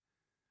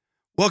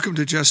Welcome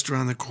to Just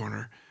Around the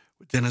Corner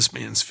with Dennis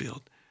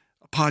Mansfield,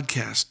 a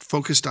podcast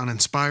focused on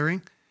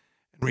inspiring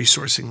and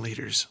resourcing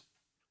leaders.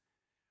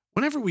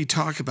 Whenever we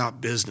talk about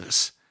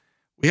business,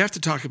 we have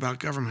to talk about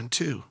government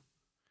too.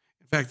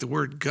 In fact, the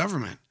word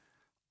government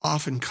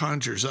often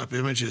conjures up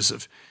images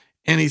of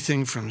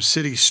anything from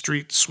city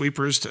street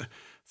sweepers to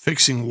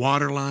fixing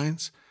water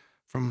lines,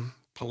 from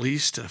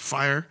police to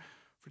fire,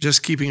 for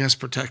just keeping us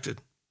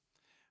protected.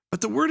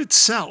 But the word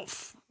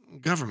itself,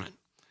 government,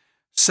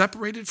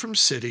 separated from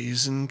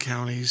cities and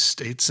counties,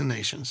 states and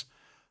nations,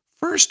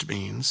 first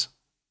means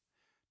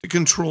to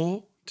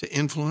control, to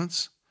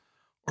influence,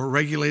 or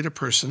regulate a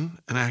person,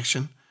 an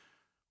action,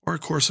 or a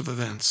course of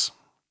events.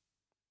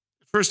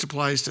 It first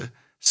applies to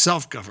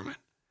self-government,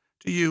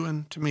 to you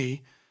and to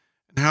me,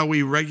 and how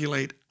we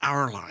regulate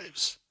our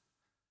lives.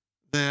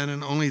 Then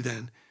and only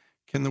then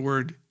can the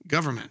word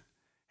government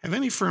have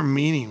any firm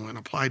meaning when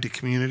applied to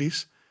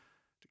communities,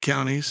 to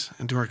counties,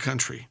 and to our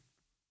country.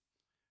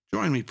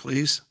 Join me,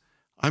 please.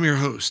 I'm your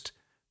host,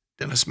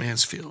 Dennis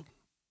Mansfield.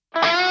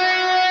 My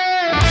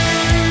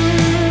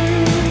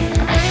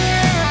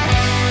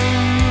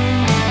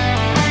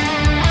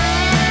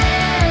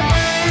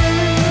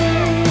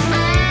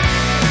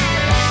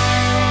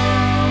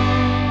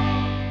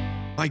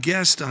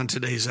guest on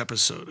today's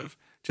episode of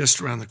Just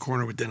Around the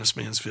Corner with Dennis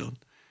Mansfield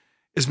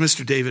is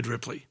Mr. David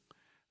Ripley,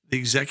 the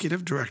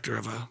executive director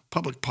of a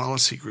public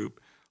policy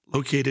group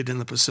located in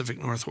the Pacific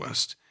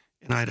Northwest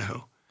in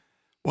Idaho.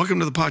 Welcome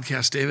to the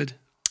podcast, David.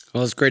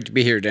 Well, it's great to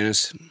be here,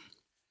 Dennis.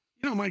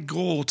 My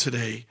goal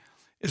today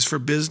is for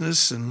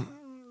business and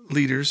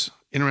leaders,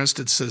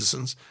 interested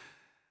citizens,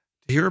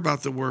 to hear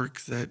about the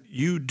work that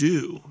you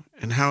do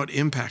and how it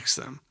impacts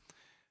them,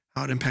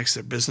 how it impacts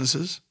their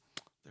businesses,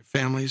 their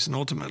families, and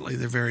ultimately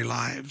their very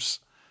lives.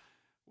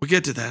 We'll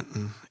get to that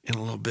in a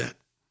little bit.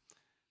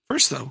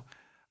 First, though,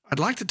 I'd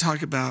like to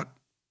talk about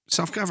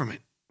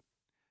self-government.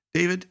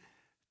 David,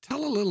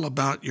 tell a little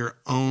about your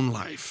own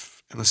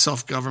life and the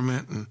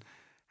self-government and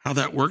how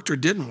that worked or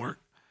didn't work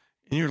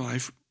in your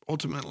life,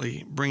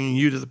 ultimately bringing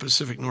you to the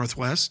Pacific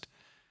Northwest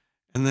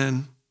and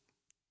then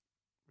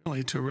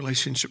really to a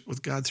relationship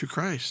with God through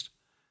Christ.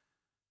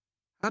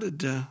 How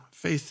did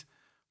faith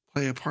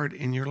play a part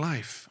in your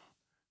life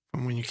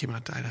from when you came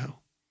out to Idaho?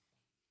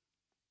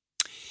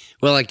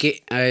 Well, I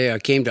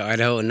came to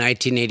Idaho in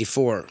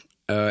 1984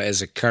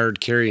 as a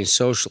card-carrying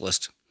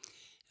socialist.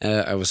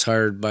 I was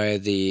hired by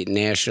the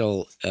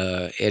National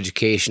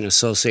Education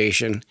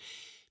Association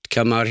to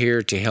come out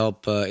here to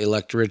help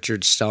elect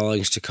Richard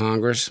Stallings to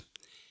Congress,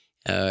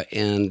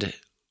 and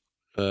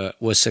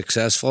was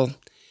successful.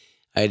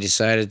 I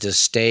decided to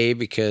stay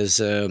because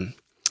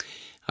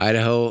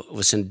Idaho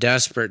was in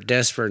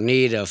desperate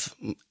need of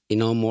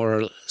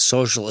more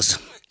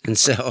socialism. And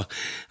so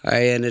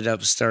I ended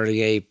up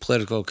starting a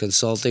political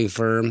consulting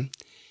firm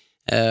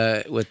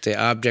with the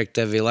object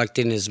of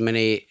electing as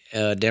many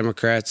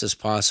Democrats as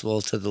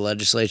possible to the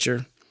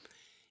legislature.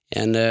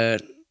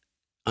 And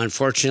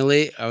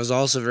unfortunately, I was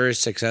also very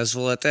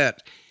successful at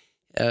that.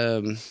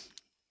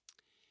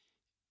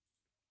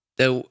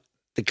 The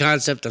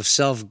concept of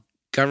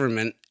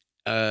self-government,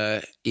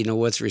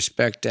 with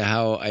respect to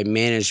how I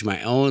manage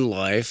my own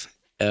life,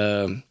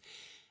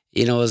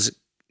 is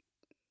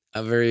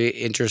a very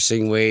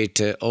interesting way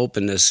to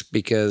open this,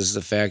 because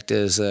the fact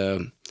is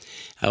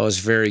I was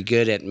very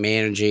good at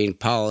managing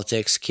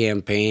politics,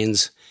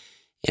 campaigns,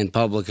 and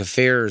public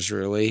affairs,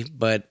 really,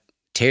 but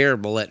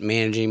terrible at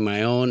managing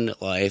my own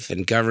life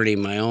and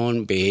governing my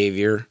own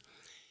behavior.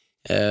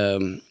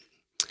 I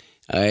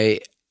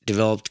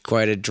developed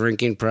quite a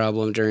drinking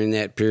problem during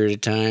that period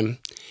of time,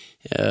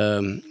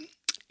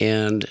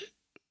 and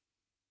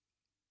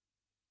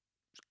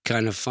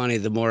kind of funny,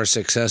 the more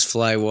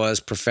successful I was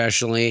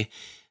professionally,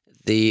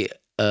 the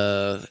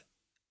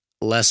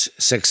less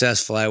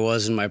successful I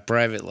was in my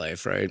private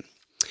life, right?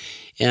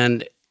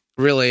 And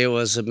really, it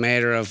was a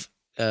matter of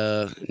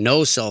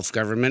no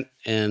self-government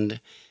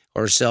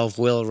or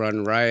self-will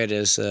run riot,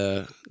 as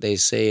they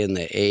say in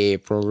the AA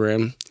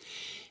program.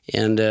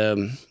 And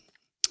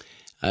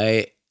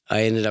I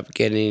ended up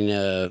getting,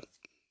 I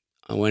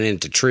went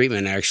into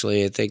treatment,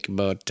 actually, I think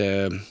about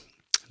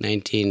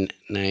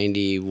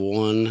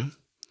 1991.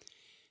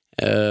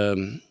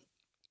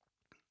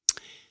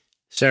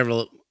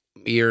 Several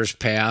years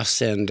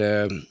passed, and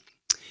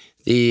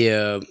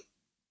the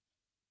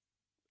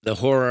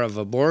horror of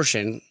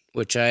abortion,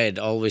 which I had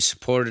always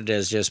supported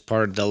as just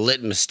part of the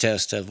litmus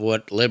test of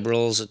what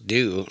liberals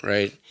do,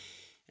 right?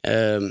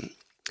 I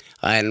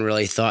hadn't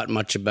really thought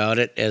much about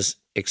it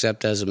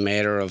except as a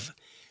matter of,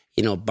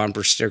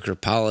 bumper sticker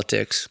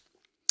politics,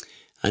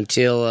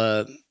 until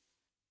the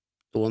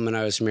woman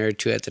I was married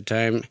to at the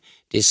time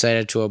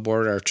decided to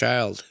abort our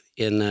child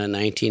in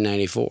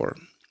 1994.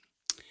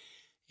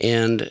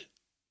 And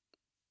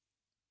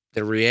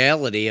the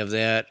reality of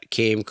that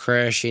came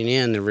crashing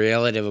in. The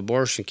reality of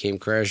abortion came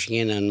crashing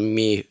in on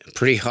me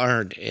pretty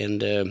hard.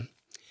 And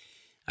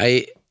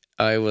I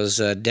was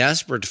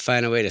desperate to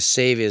find a way to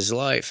save his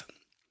life.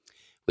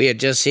 We had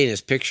just seen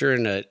his picture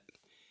on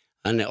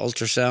the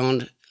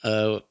ultrasound,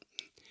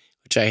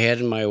 which which I had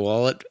in my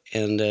wallet.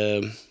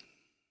 And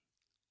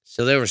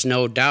so there was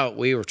no doubt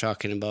we were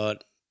talking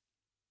about,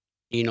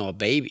 a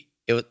baby.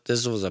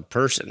 This was a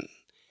person.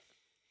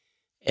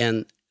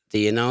 And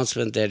the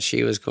announcement that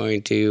she was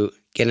going to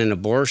get an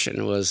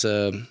abortion was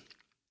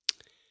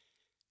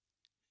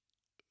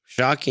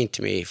shocking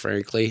to me,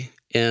 frankly.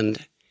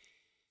 And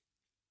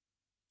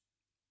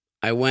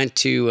I went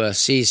to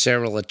see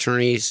several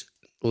attorneys,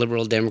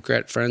 liberal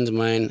Democrat friends of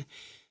mine,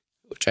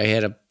 which I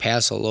had to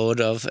pass a load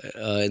of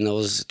in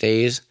those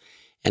days,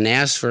 and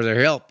asked for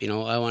their help.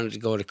 I wanted to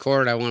go to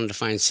court. I wanted to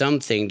find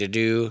something to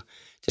do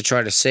to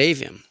try to save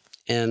him.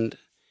 And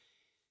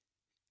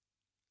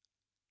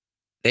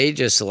they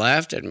just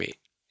laughed at me.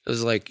 It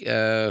was like,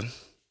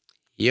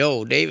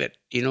 yo, David,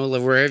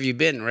 where have you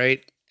been,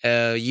 right?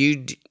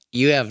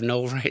 You have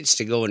no rights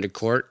to go into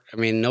court. I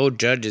mean, no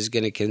judge is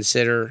going to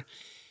consider,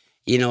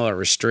 a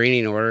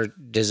restraining order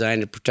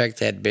designed to protect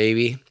that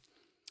baby.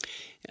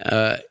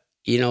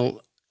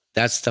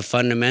 That's the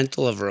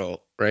fundamental of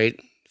Roe, right?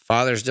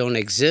 Fathers don't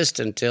exist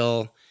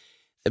until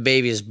the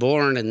baby is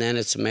born, and then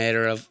it's a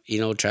matter of,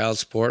 child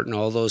support and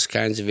all those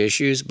kinds of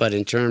issues. But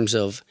in terms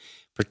of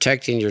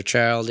protecting your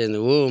child in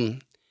the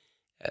womb,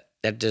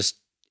 that just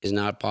is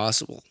not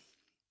possible.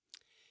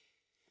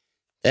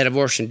 That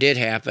abortion did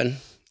happen.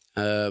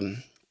 I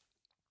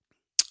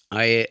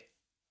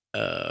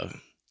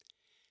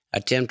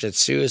attempted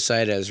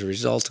suicide as a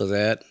result of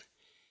that,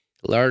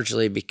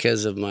 largely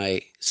because of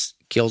my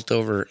guilt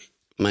over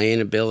my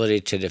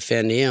inability to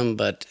defend him.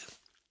 But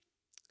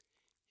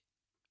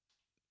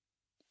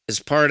as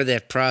part of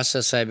that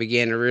process, I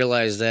began to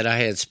realize that I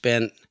had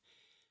spent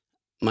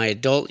my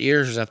adult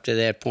years up to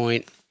that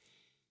point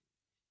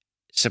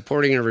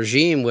supporting a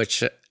regime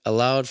which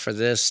allowed for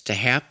this to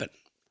happen,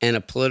 and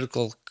a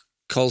political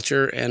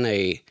culture and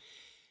a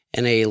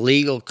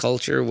legal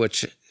culture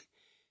which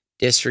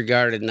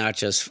disregarded not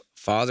just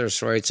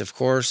fathers' rights, of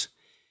course,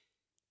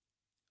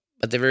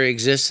 but the very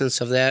existence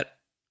of that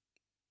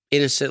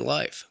innocent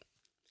life.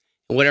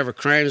 And whatever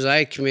crimes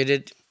I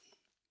committed,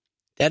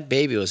 that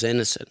baby was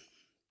innocent.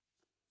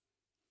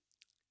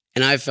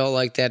 And I felt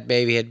like that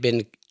baby had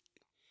been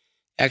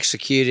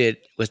executed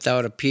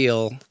without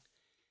appeal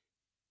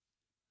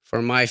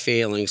for my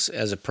failings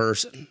as a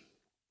person.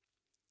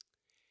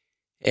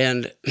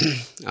 And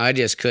I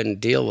just couldn't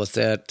deal with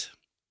that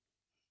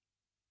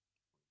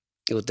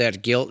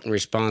guilt and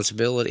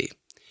responsibility,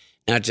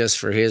 not just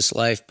for his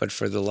life, but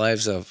for the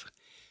lives of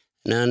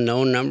an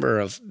unknown number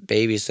of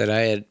babies that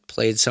I had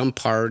played some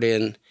part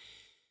in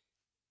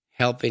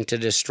helping to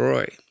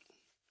destroy.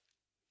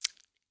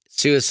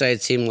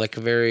 Suicide seemed like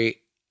a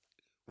very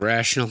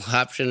rational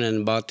option,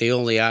 and about the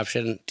only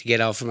option to get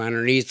out from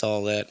underneath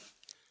all that.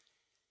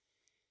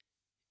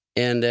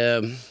 And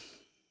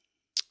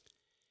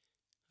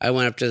I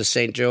went up to the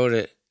St. Joe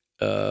to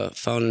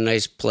found a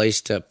nice place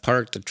to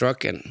park the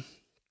truck in.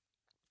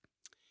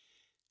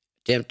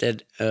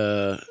 Attempted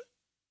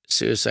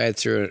suicide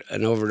through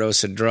an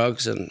overdose of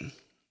drugs, and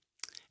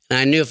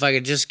I knew if I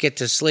could just get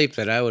to sleep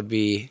that I would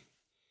be,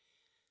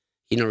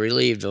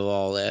 relieved of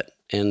all that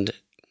and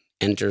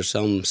enter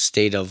some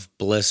state of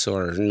bliss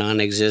or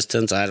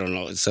non-existence. I don't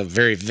know. It's a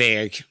very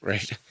vague,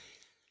 right?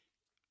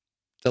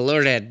 The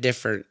Lord had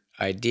different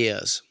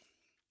ideas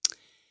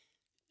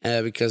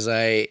because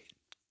I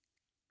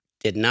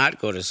did not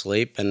go to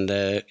sleep, and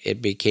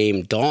it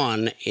became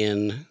dawn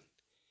in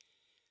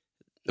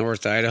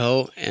North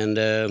Idaho, and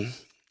the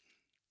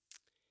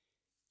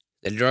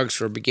drugs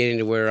were beginning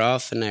to wear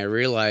off, and I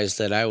realized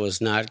that I was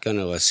not going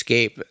to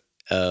escape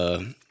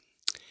that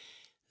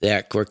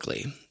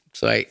quickly.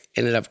 So I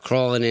ended up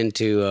crawling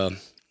into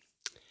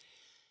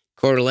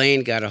Coeur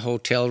d'Alene, got a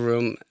hotel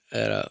room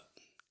at a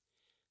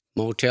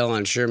motel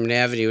on Sherman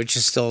Avenue, which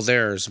is still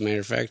there, as a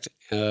matter of fact.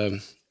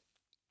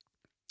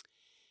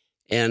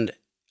 And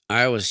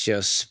I was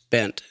just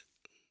spent,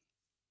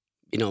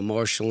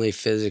 emotionally,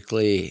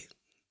 physically,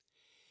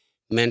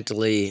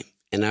 mentally,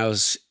 and I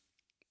was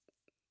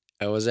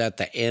at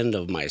the end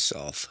of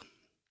myself.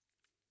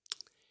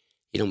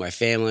 My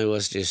family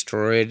was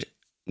destroyed.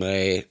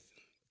 My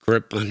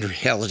grip on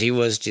reality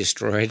was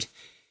destroyed.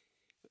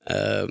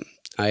 I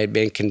had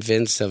been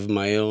convinced of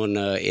my own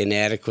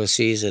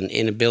inadequacies and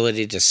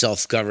inability to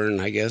self-govern,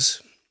 I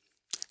guess.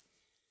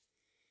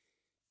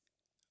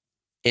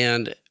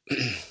 And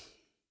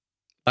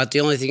but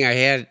the only thing I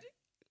had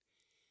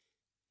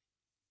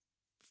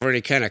for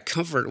any kind of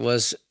comfort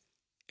was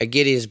a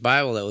Gideon's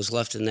Bible that was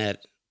left in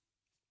that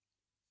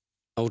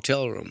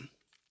hotel room.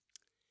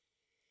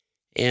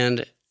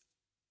 And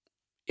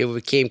it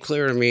became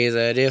clear to me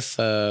that if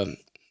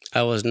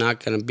I was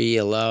not going to be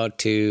allowed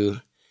to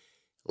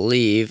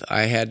leave,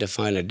 I had to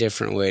find a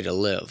different way to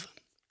live.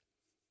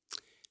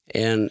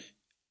 And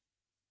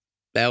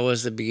that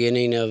was the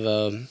beginning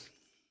of,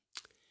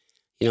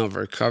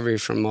 recovery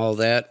from all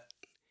that,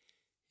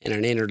 and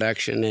an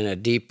introduction in a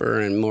deeper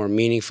and more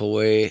meaningful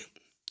way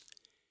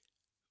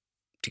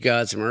to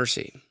God's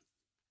mercy.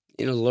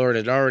 The Lord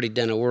had already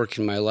done a work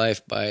in my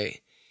life by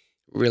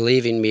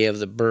relieving me of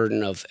the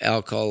burden of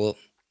alcohol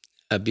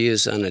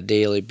abuse on a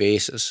daily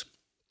basis.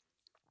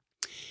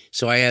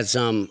 So I had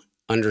some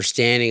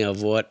understanding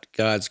of what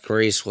God's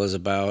grace was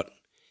about,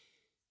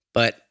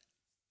 but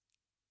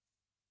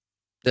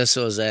this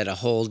was at a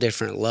whole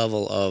different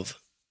level of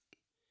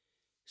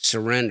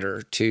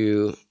surrender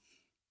to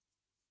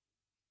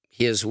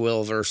His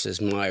will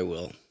versus my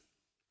will.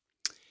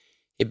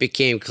 It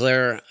became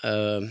clear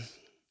to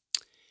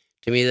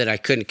me that I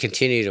couldn't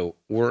continue to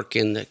work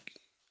in the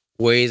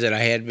way that I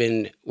had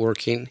been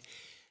working,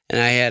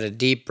 and I had a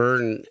deep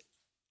burden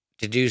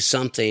to do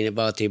something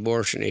about the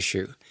abortion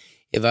issue.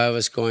 If I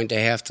was going to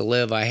have to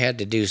live, I had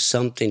to do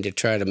something to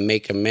try to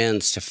make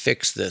amends to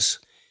fix this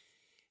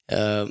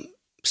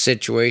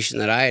situation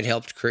that I had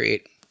helped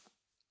create.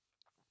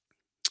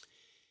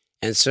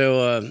 And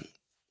so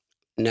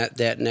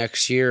that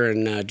next year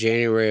in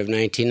January of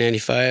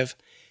 1995,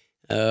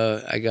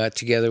 I got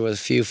together with a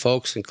few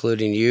folks,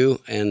 including you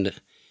and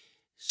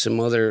some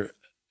other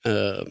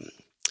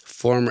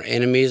former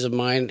enemies of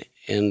mine,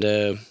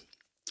 and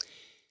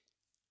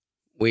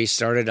we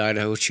started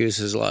Idaho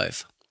Chooses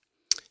Life.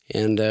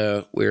 And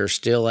we're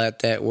still at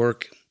that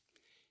work.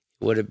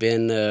 It would have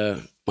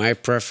been my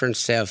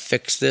preference to have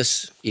fixed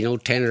this,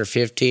 10 or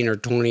 15 or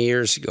 20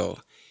 years ago.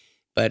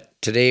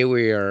 But today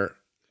we are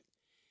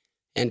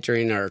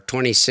entering our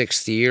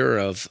 26th year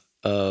of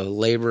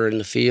labor in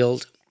the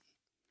field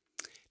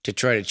to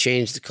try to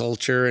change the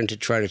culture and to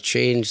try to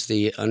change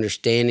the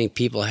understanding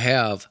people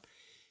have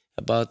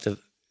about the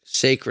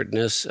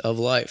sacredness of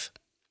life.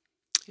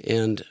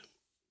 And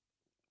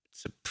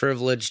it's a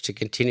privilege to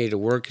continue to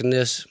work in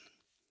this.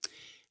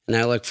 And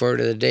I look forward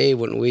to the day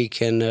when we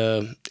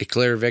can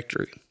declare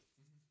victory.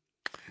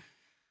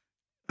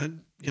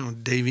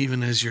 Dave,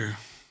 even as you're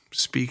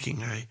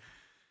speaking,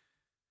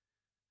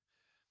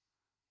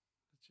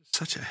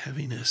 such a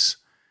heaviness,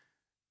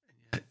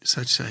 and yet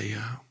such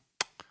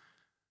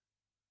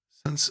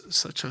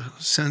a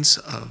sense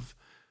of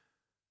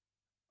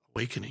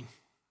awakening.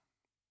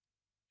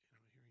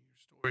 Hearing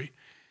your story,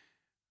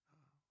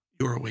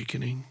 your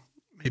awakening.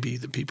 Maybe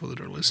the people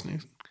that are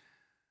listening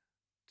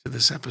to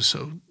this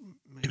episode,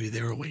 maybe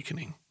they're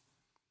awakening.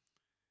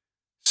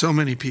 So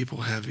many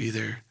people have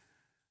either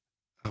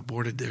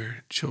aborted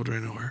their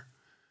children or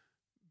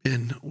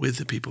been with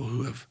the people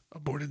who have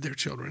aborted their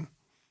children.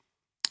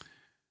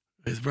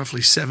 With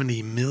roughly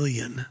 70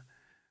 million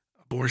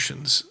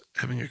abortions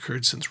having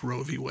occurred since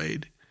Roe v.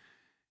 Wade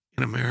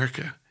in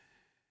America.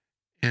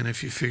 And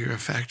if you figure a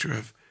factor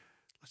of,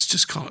 let's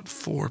just call it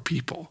 4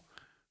 people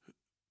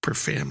per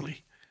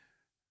family.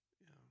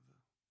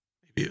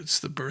 Maybe it's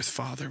the birth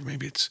father,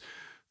 maybe it's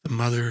the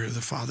mother or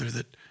the father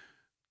that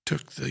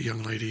took the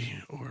young lady,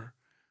 or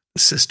the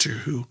sister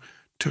who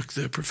took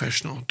the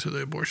professional to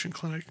the abortion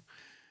clinic.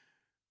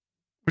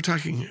 We're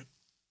talking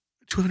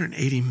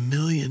 280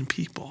 million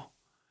people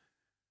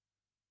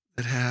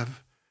that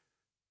have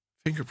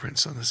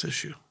fingerprints on this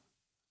issue.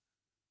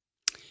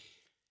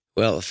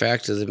 Well, the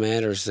fact of the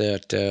matter is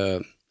that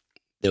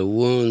the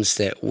wounds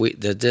that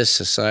this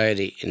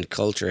society and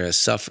culture has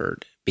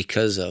suffered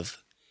because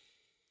of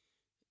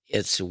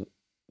its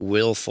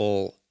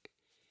willful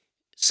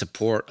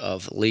support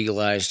of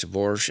legalized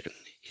abortion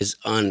is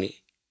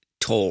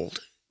untold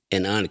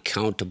and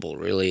uncountable,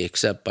 really,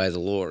 except by the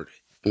Lord.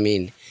 I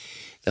mean,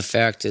 the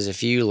fact is,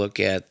 if you look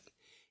at,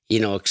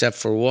 except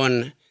for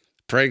one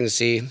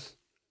pregnancy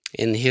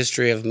in the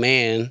history of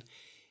man,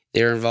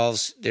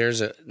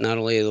 there's not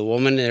only the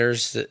woman,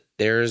 there's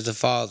the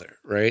father,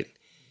 right?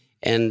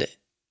 And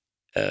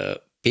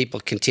people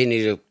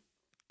continue to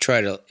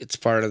it's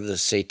part of the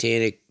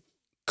satanic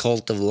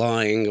cult of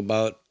lying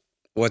about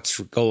what's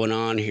going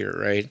on here,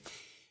 right?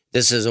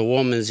 This is a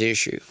woman's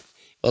issue.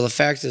 Well, the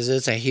fact is,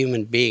 it's a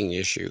human being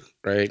issue,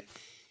 right?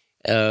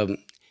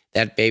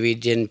 That baby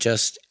didn't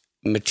just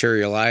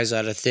materialize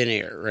out of thin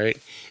air, right?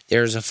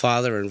 There's a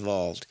father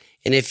involved.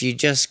 And if you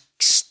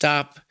just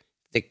stop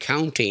the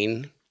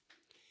counting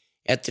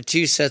at the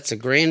 2 sets of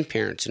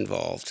grandparents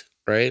involved,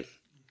 right?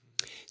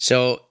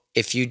 So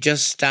if you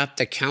just stop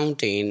the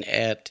counting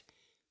at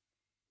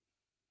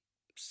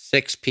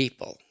 6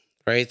 people,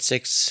 right?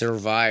 6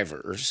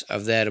 survivors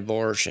of that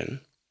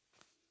abortion,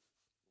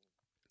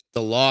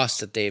 the loss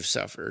that they've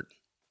suffered,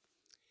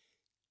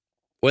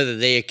 whether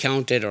they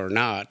account it or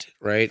not,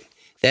 right?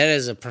 That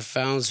is a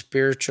profound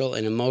spiritual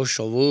and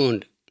emotional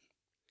wound,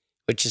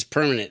 which is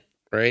permanent,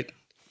 right?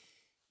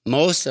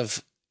 Most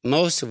of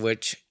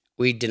which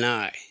we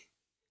deny.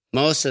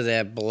 Most of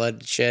that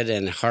bloodshed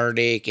and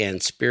heartache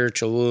and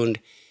spiritual wound,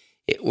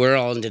 we're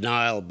all in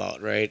denial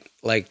about, right?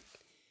 Like,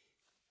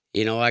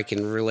 I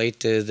can relate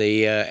to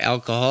the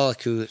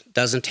alcoholic who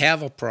doesn't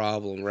have a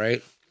problem,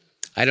 right?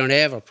 I don't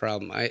have a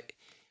problem.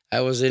 I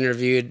was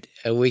interviewed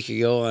a week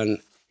ago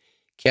on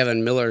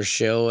Kevin Miller's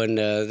show,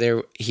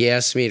 and he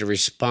asked me to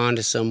respond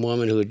to some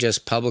woman who had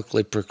just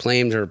publicly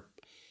proclaimed the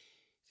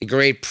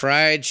great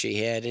pride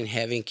she had in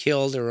having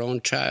killed her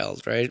own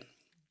child, right?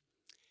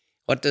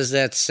 What does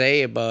that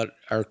say about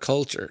our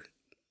culture?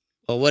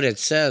 Well, what it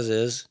says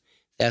is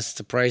that's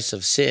the price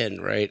of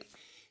sin, right?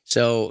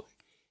 So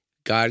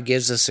God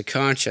gives us a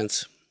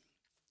conscience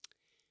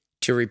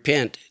to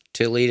repent,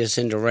 to lead us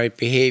into right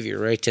behavior,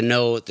 right? To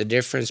know the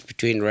difference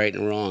between right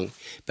and wrong.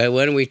 But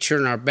when we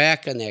turn our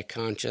back on that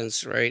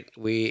conscience, right,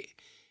 we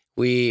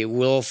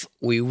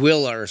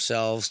will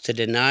ourselves to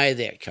deny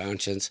that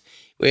conscience.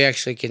 We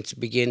actually can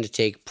begin to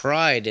take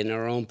pride in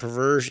our own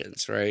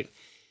perversions, right?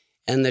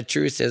 And the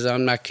truth is,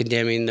 I'm not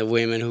condemning the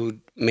women who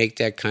make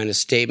that kind of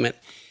statement,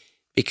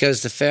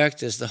 because the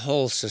fact is the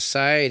whole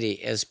society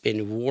has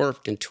been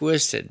warped and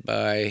twisted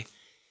by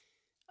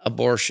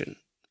abortion.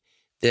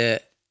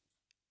 The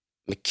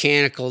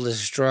mechanical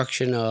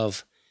destruction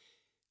of,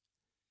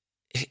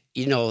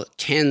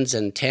 tens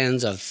and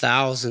tens of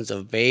thousands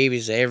of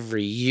babies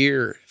every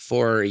year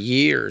for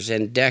years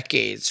and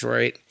decades,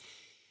 right?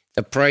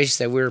 The price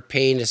that we're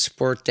paying to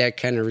support that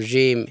kind of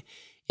regime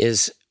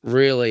is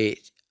really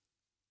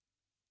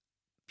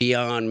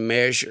beyond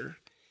measure.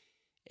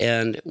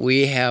 And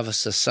we have a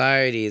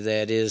society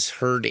that is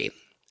hurting.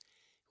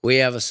 We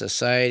have a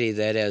society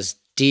that has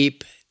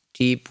deep,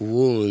 deep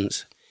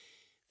wounds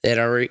that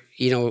are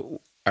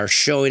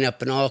showing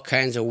up in all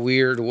kinds of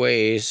weird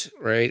ways,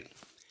 right?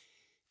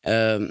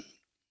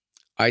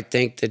 I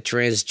think the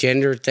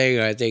transgender thing,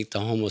 I think the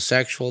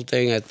homosexual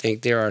thing, I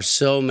think there are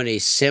so many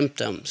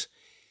symptoms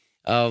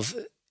of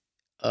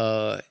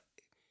and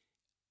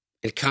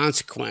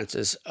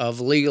consequences of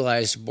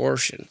legalized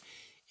abortion,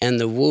 and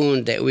the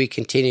wound that we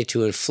continue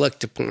to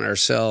inflict upon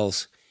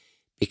ourselves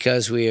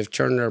because we have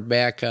turned our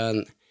back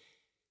on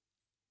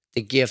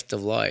the gift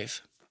of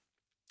life,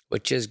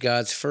 which is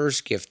God's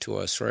first gift to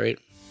us, right?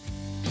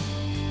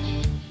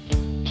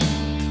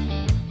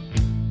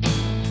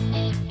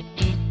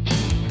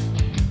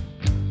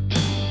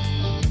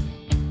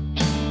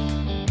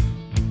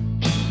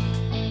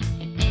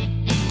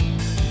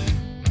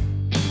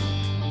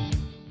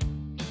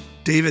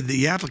 David,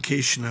 the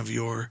application of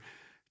your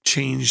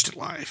changed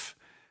life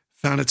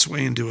found its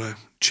way into a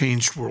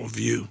changed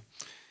worldview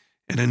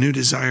and a new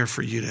desire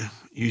for you to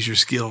use your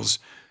skills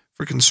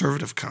for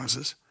conservative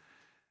causes.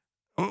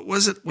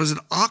 Was it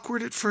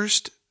awkward at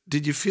first?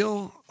 Did you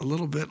feel a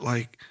little bit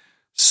like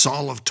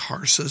Saul of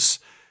Tarsus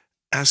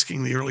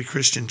asking the early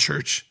Christian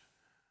church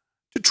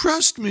to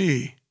trust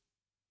me?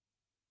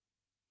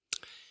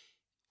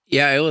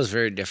 Yeah, it was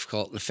very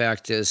difficult. The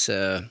fact is,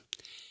 coming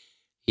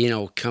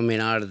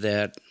out of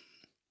that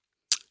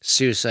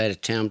suicide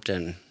attempt,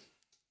 and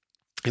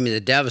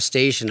the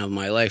devastation of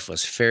my life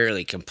was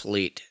fairly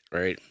complete,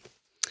 right?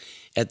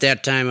 At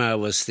that time, I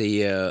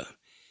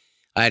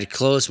had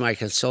closed my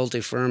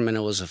consulting firm, and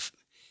it was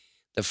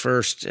the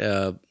first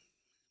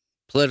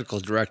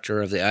political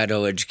director of the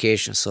Idaho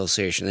Education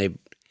Association.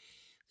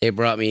 They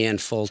brought me in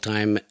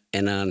full-time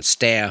and on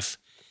staff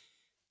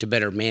to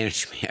better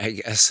manage me, I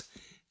guess.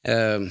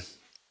 And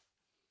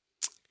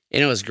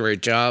it was a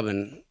great job,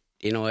 and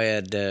I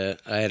had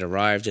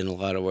arrived in a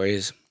lot of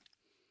ways.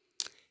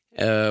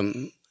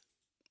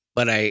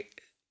 But I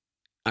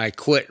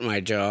quit my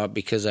job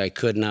because I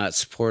could not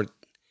support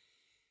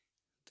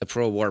the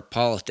pro-war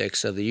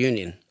politics of the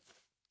union.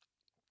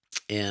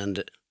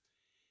 And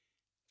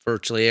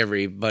virtually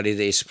everybody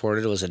they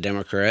supported was a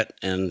Democrat,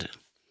 and,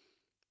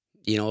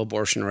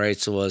 abortion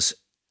rights was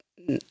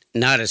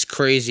not as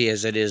crazy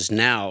as it is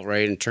now,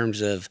 right, in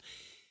terms of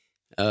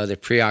the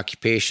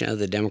preoccupation of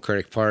the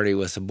Democratic Party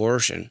with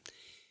abortion.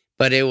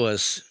 But it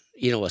was,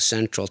 a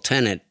central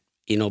tenet,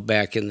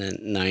 back in the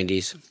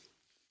 90s.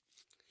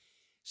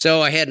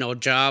 So I had no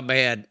job. I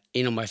had,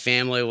 my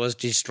family was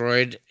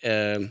destroyed.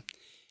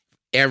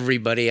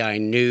 Everybody I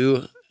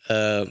knew,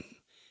 all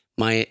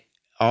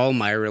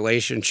my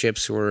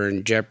relationships were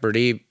in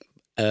jeopardy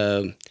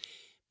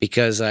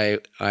because I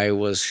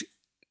was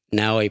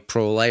now a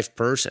pro-life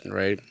person,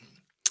 right?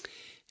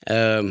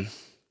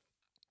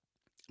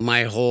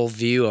 My whole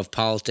view of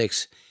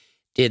politics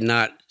did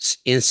not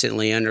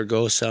instantly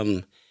undergo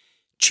some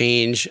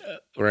change,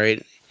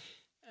 right?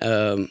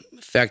 In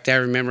fact, I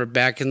remember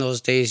back in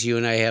those days, you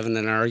and I having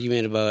an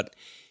argument about,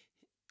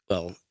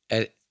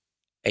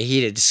 a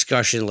heated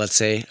discussion, let's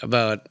say,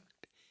 about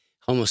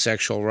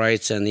homosexual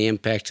rights and the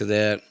impact of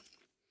that.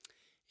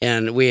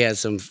 And we had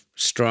some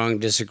strong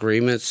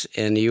disagreements,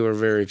 and you were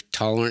very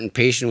tolerant and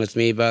patient with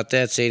me about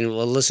that, saying,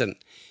 well, listen,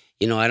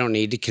 I don't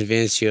need to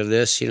convince you of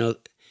this.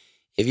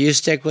 If you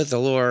stick with the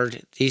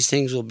Lord, these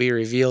things will be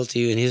revealed to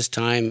you in His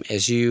time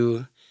as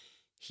you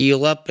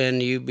heal up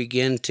and you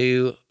begin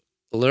to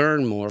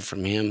learn more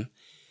from Him,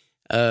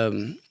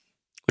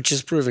 which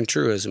has proven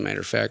true, as a matter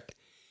of fact.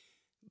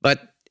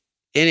 But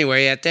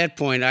anyway, at that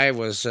point, I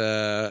was,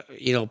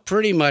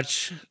 pretty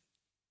much,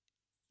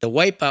 the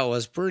wipeout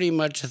was pretty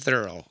much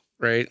thorough,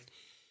 right?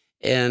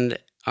 And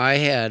I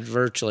had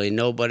virtually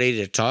nobody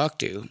to talk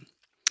to.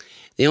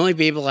 The only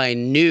people I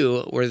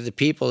knew were the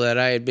people that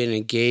I had been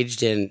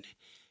engaged in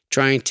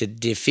trying to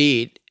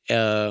defeat,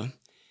 one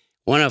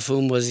of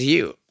whom was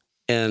you.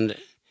 And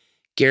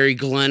Gary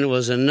Glenn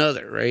was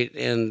another, right?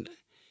 And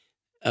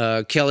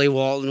Kelly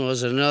Walton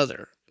was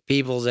another.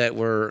 People that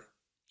were,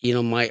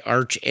 my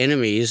arch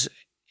enemies,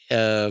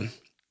 just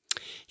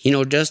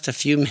a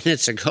few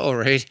minutes ago,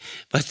 right?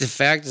 But the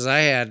fact is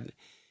I had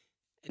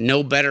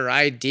no better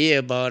idea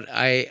about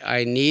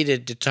I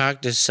needed to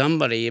talk to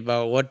somebody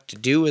about what to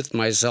do with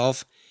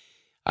myself.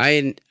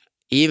 I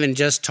even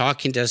just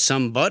talking to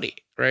somebody,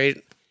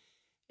 right?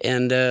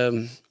 And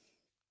the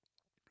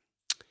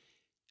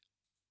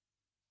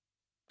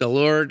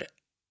Lord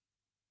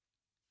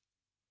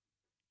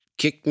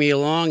kicked me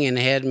along and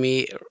had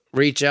me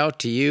reach out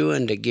to you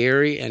and to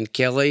Gary and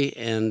Kelly,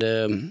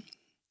 and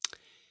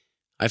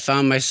I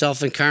found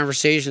myself in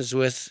conversations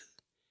with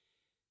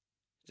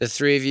the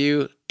three of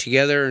you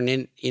together,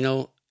 and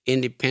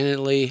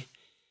independently.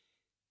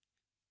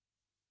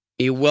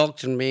 You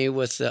welcomed me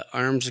with the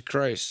arms of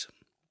Christ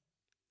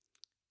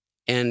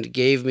and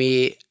gave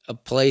me a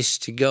place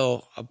to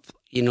go, a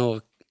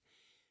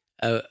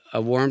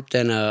warmth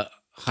and a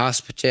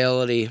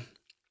hospitality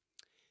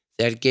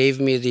that gave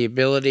me the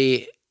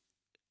ability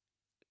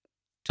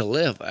to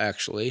live,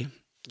 actually.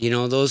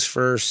 Those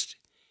first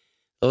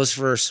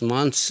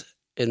months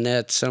in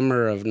that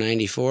summer of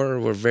 94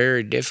 were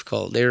very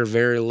difficult. They were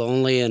very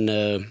lonely, and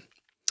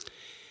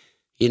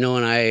and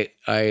I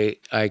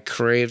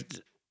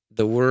craved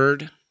the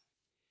word,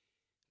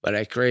 but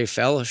I craved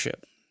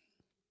fellowship.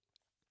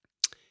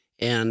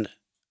 And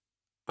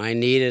I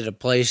needed a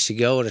place to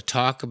go to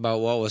talk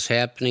about what was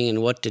happening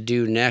and what to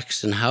do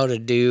next, and how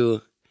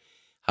to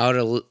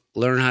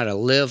learn how to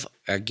live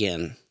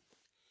again,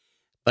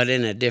 but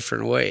in a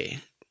different way.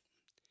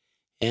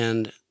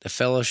 And the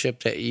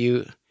fellowship that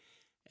you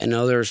and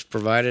others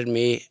provided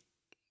me,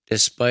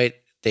 despite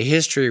the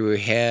history we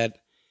had,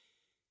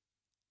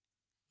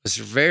 was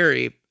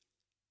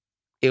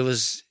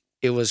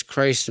it was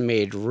Christ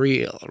made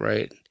real,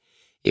 right?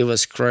 It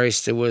was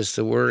Christ, it was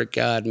the Word of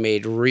God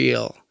made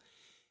real.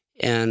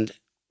 And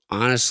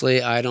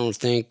honestly, I don't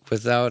think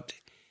without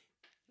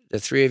the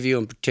three of you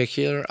in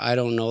particular, I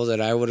don't know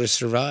that I would have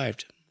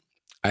survived.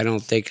 I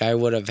don't think I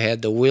would have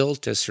had the will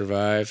to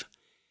survive,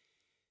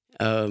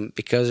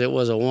 because it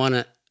was a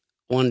one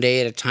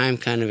day at a time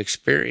kind of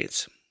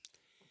experience.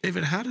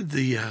 David, how did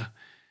the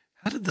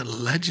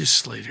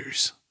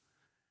legislators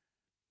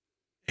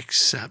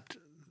accept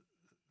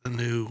the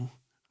new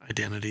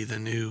identity, the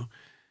new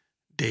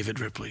David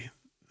Ripley?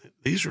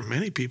 These were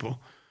many people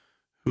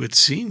who had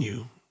seen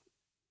you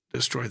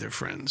destroy their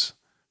friends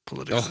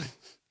politically. Oh,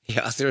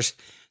 yeah,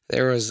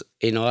 there was,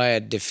 I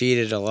had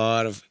defeated a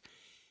lot of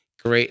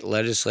great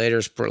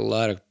legislators, a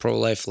lot of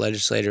pro-life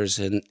legislators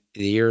in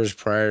the years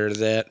prior to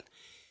that.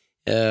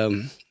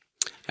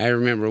 I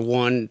remember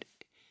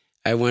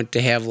I went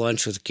to have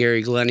lunch with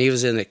Gary Glenn. He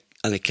was on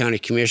the county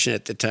commission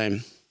at the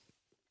time,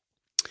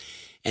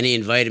 and he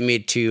invited me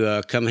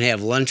to come and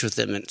have lunch with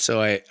him. And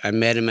so I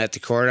met him at the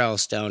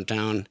courthouse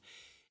downtown,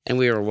 and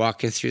we were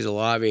walking through the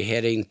lobby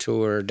heading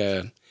toward,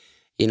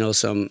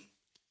 some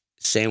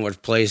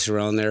sandwich place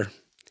around there.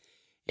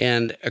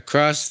 And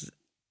across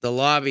the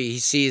lobby, he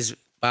sees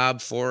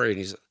Bob Forey, and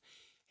he's like,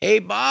 "Hey,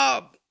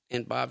 Bob."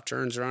 And Bob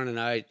turns around,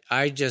 and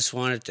I just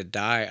wanted to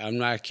die. I'm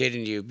not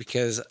kidding you,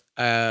 because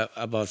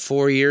about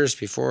 4 years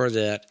before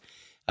that,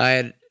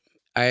 I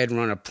had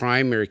run a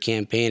primary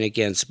campaign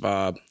against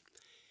Bob,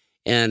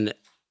 and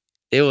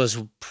it was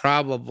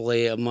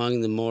probably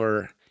among the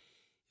more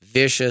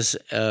vicious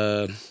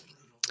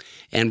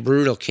and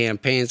brutal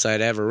campaigns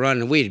I'd ever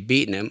run, and we'd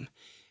beaten him.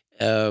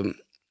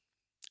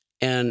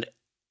 And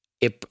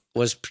it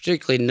was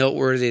particularly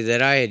noteworthy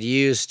that I had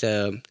used,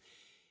 in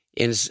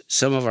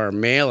some of our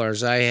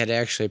mailers, I had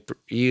actually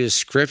used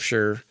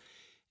scripture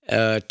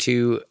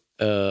to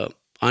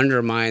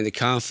undermine the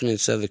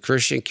confidence of the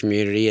Christian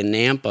community in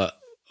Nampa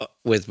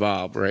with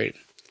Bob, right?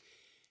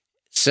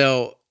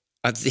 So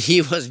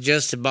he was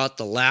just about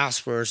the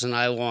last person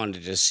I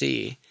wanted to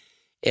see.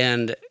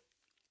 And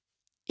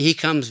he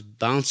comes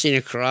bouncing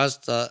across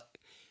the,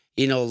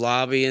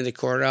 lobby in the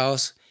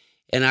courthouse,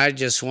 and I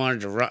just wanted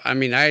to run. I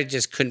mean, I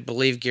just couldn't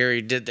believe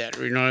Gary did that.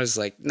 I was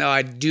like, no,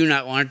 I do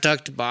not want to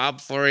talk to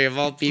Bob Forey of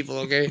all people,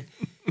 okay?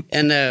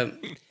 And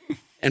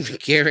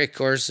Gary, of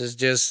course, is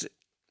just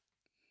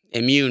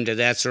immune to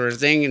that sort of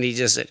thing. And he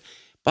just said,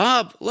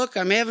 "Bob, look,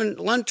 I'm having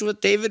lunch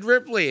with David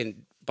Ripley."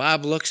 And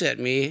Bob looks at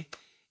me,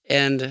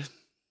 and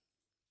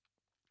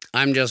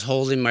I'm just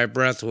holding my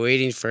breath,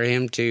 waiting for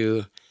him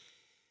to,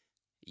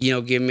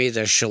 give me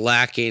the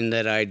shellacking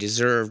that I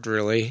deserved,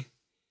 really.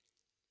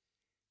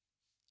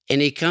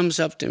 And he comes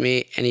up to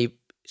me, and he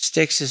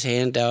sticks his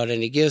hand out,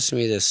 and he gives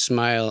me this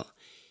smile,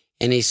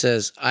 and he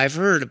says, "I've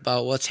heard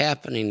about what's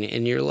happening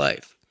in your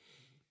life.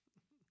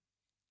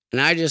 And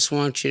I just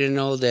want you to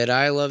know that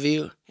I love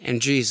you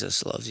and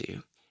Jesus loves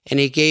you." And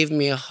he gave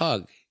me a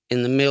hug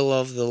in the middle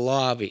of the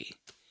lobby.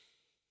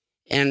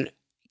 And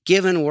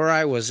given where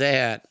I was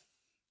at,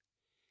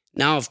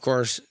 now, of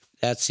course,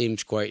 that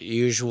seems quite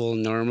usual,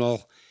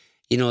 normal,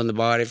 in the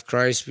body of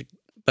Christ.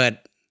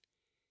 But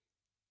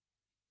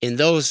in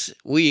those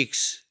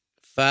weeks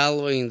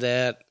following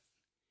that,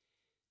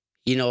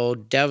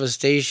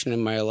 devastation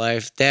in my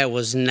life, that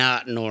was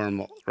not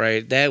normal,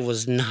 right? That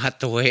was not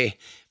the way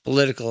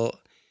political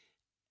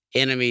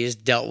enemies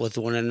dealt with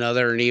one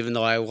another. And even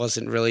though I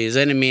wasn't really his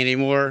enemy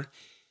anymore,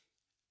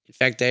 in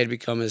fact, I had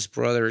become his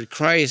brother in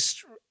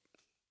Christ,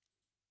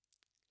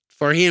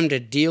 for him to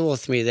deal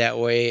with me that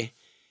way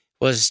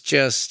was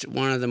just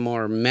one of the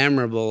more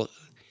memorable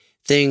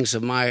things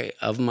of my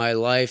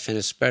life, and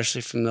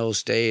especially from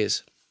those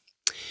days.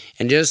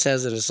 And just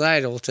as an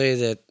aside, I'll tell you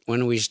that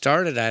when we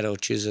started Idaho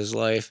Chooses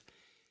Life,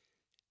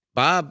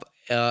 Bob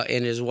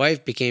and his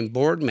wife became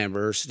board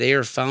members. They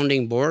are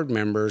founding board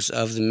members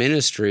of the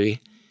ministry.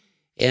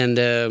 And,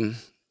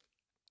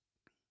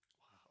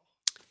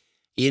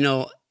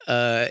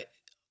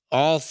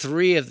 all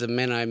three of the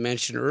men I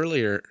mentioned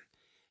earlier,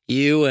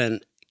 you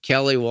and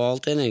Kelly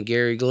Walton and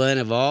Gary Glenn,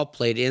 have all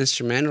played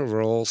instrumental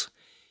roles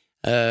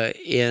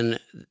in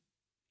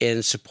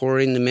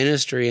supporting the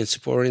ministry and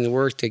supporting the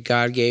work that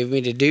God gave me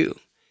to do.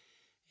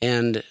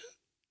 And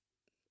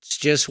it's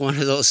just one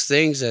of those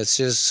things that's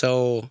just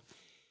so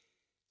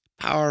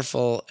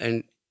powerful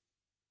and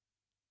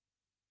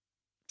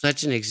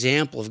such an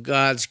example of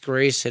God's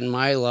grace in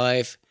my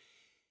life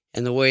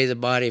and the way the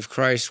body of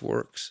Christ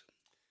works.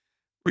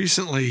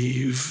 Recently,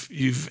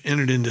 you've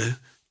entered into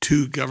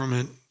 2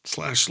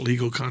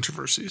 government/legal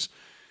controversies: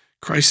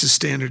 crisis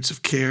standards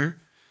of care,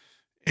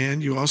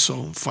 and you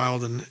also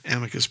filed an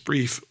amicus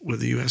brief with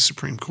the U.S.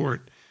 Supreme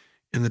Court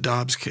in the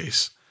Dobbs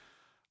case.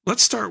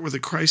 Let's start with the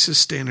crisis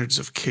standards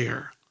of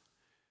care.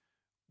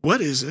 What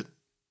is it,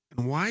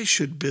 and why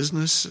should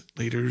business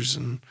leaders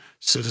and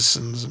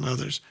citizens and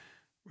others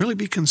really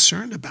be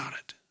concerned about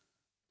it?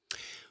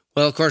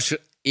 Well, of course,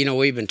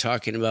 we've been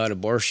talking about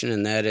abortion,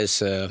 and that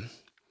is,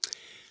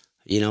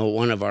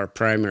 one of our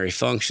primary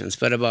functions.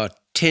 But about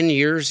 10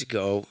 years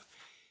ago,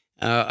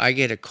 I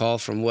get a call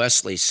from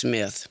Wesley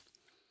Smith.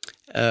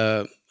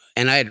 And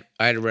I'd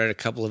read a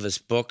couple of his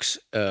books.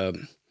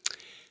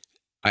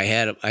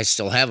 I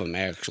still have them,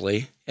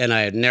 actually, and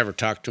I had never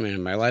talked to him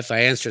in my life. I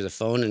answered the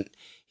phone, and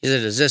he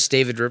said, "Is this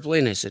David Ripley?"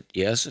 And I said,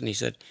 "Yes." And he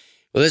said,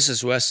 "Well, this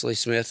is Wesley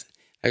Smith."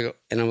 I go,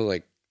 and I'm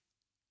like,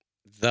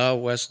 "The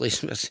Wesley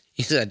Smith?"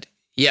 He said,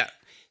 "Yeah.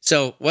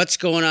 So what's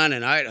going on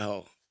in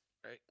Idaho?"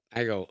 Right?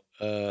 I go,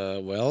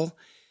 well,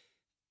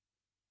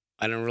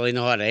 I don't really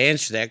know how to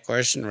answer that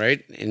question,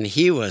 right? And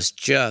he was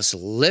just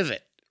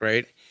livid,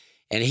 right?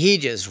 And he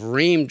just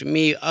reamed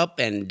me up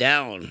and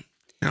down.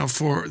 Now,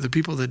 for the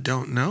people that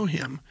don't know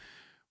him,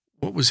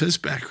 what was his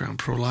background?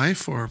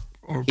 Pro-life or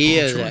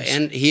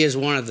pro-choice? He is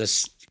one of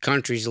the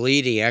country's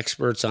leading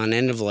experts on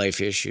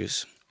end-of-life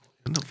issues.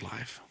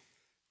 End-of-life.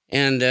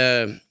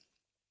 And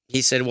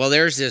he said, well,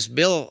 there's this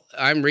bill.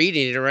 I'm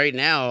reading it right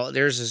now.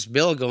 There's this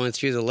bill going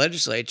through the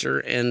legislature,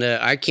 and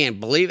I can't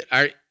believe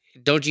it.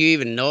 Don't you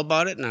even know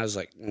about it? And I was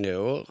like,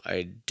 no,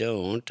 I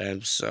don't.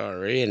 I'm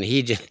sorry.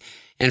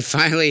 And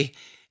finally,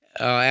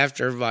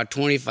 after about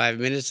 25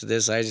 minutes of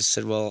this, I just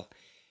said, well,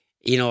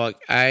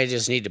 I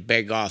just need to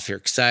beg off here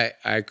because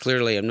I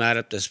clearly am not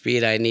up to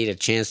speed. I need a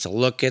chance to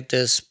look at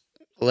this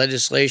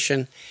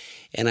legislation,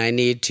 and I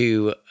need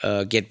to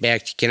get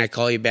back. Can I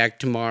call you back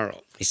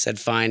tomorrow? He said,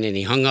 fine, and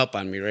he hung up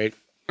on me, right?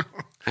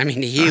 I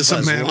mean, he was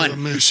a man with a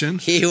mission.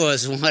 He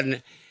was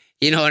one,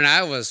 and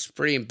I was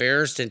pretty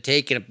embarrassed and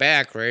taken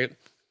aback, right?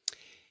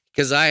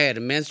 Because I had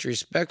immense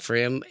respect for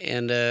him,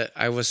 and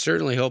I was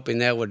certainly hoping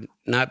that would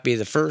not be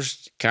the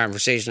first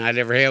conversation I'd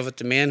ever have with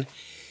the man.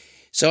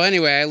 So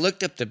anyway, I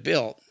looked up the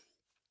bill,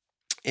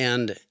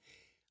 and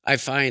I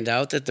find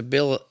out that the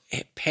bill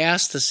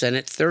passed the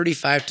Senate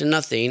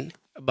 35-0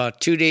 about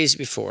 2 days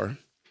before.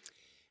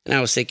 And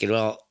I was thinking,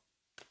 well,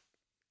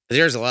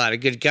 there's a lot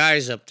of good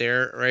guys up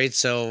there, right?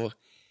 So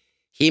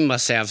he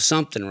must have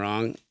something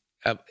wrong.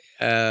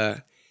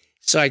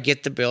 So I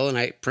get the bill, and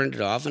I print it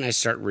off, and I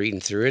start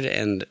reading through it,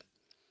 and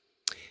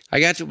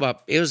I got to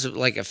it was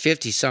like a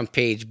 50-some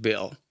page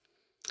bill.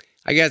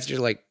 I got through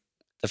like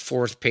the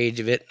 4th page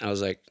of it, and I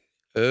was like,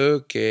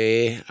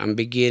 okay, I'm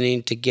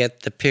beginning to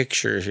get the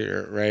picture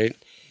here, right?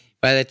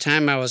 By the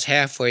time I was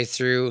halfway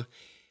through,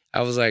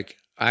 I was like,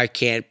 I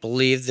can't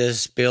believe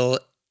this bill.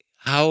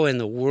 How in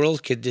the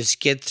world could this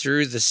get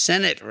through the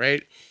Senate,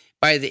 right?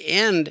 By the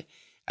end,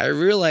 I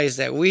realized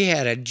that we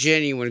had a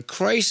genuine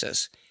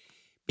crisis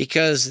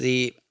because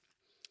the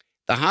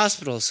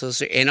hospital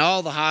association and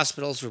all the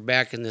hospitals were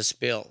back in this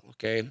bill,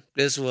 okay?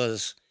 This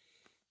was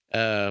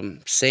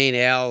St.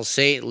 Al's,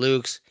 St.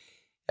 Luke's,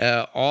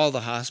 all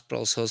the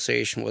hospital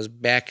association was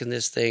back in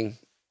this thing.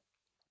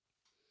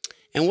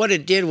 And what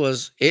it did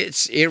was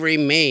it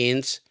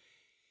remains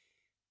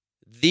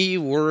the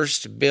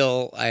worst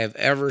bill I have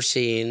ever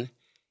seen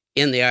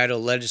in the Idaho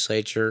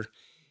legislature,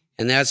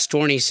 and that's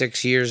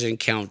 26 years and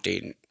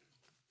counting.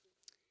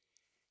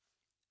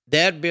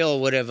 That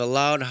bill would have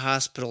allowed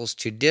hospitals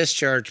to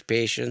discharge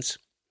patients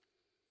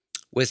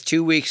with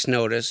 2 weeks'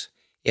 notice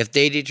if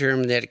they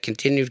determined that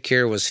continued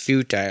care was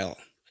futile,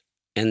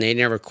 and they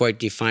never quite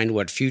defined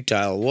what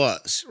futile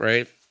was,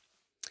 right?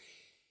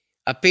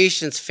 A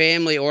patient's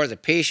family or the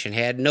patient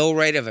had no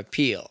right of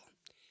appeal,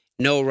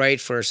 no right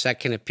for a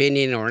second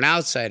opinion or an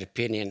outside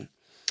opinion.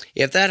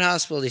 If that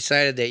hospital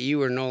decided that you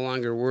were no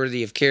longer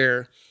worthy of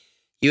care,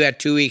 you had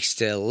 2 weeks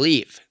to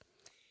leave.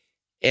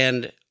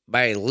 And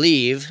by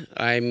leave,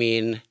 I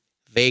mean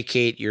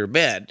vacate your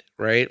bed,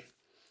 right?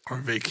 Or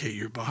vacate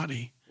your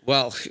body.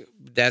 Well,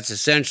 that's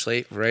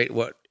essentially, right,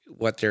 what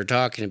what they're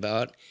talking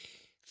about.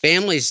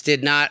 Families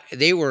did not,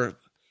 the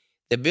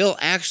bill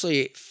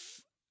actually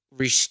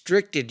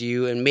restricted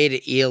you and made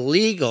it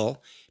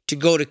illegal to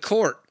go to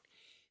court.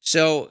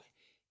 So,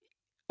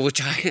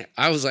 which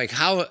I was like,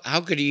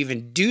 how could you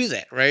even do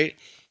that, right?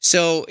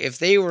 So if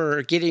they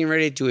were getting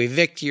ready to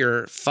evict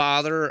your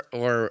father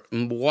or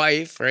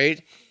wife,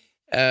 right,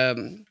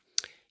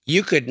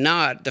 you could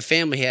not, the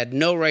family had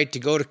no right to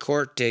go to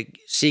court to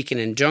seek an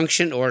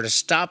injunction or to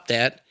stop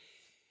that,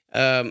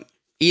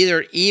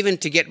 either even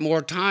to get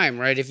more time,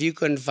 right? If you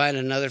couldn't find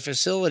another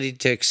facility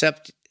to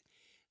accept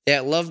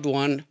that loved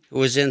one who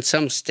was in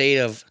some state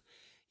of,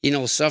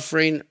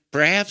 suffering,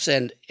 perhaps,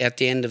 and at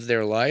the end of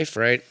their life,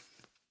 right?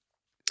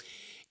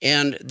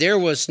 And there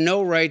was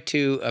no right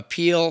to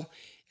appeal,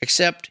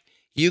 except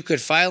you could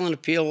file an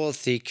appeal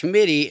with the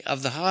committee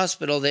of the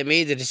hospital that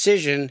made the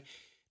decision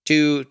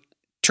to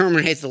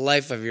terminate the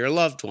life of your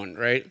loved one,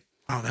 right?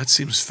 Oh, that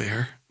seems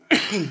fair.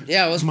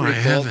 Yeah, it was My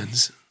pretty cool.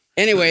 heavens.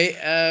 Anyway,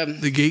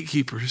 the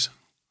gatekeepers.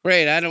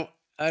 Right. I don't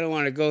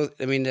want to go.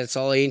 I mean, that's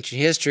all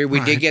ancient history. We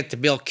did get the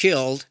bill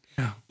killed,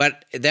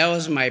 but that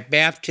was my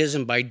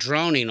baptism by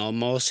drowning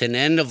almost in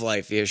end of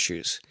life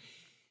issues,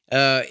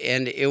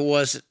 and it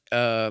was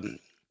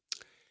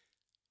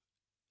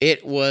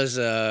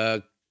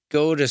a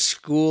go to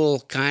school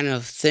kind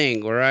of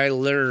thing where I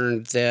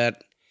learned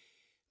that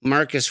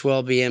Marcus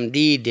Welby,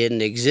 MD,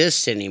 didn't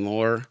exist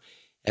anymore,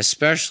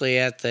 especially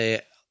at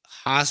the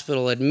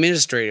hospital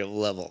administrative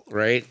level,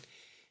 right?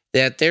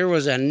 That there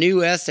was a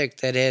new ethic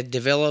that had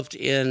developed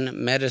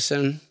in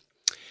medicine,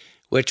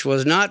 which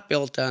was not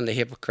built on the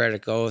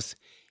Hippocratic Oath.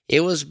 It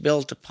was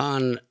built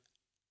upon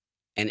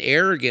an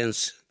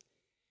arrogance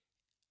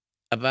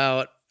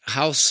about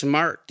how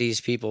smart these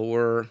people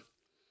were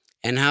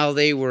and how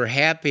they were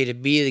happy to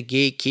be the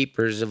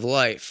gatekeepers of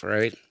life,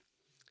 right?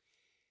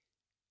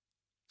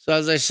 So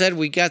as I said,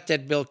 we got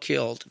that bill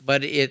killed,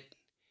 but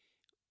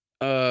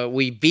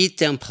we beat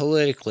them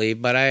politically,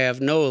 but I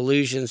have no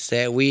illusions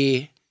that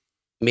we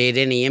made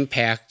any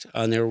impact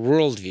on their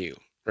worldview,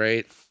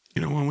 right?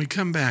 When we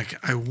come back,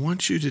 I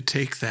want you to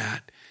take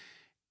that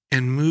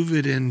and move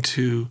it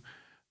into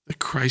the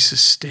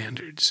crisis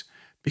standards,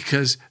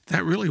 because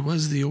that really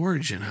was the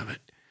origin of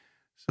it.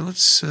 So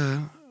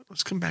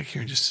let's come back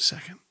here in just a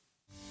second.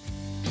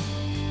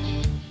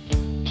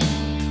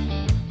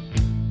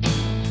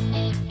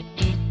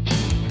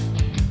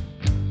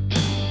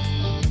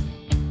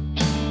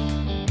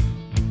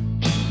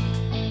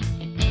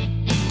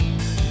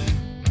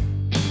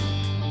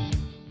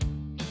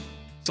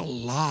 It's a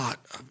lot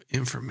of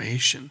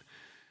information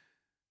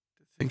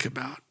to think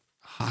about.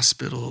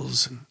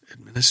 Hospitals and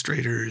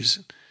administrators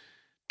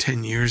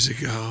 10 years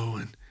ago,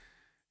 and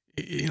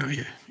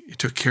you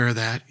took care of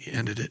that, you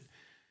ended it.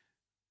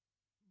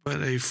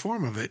 But a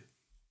form of it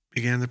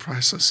began the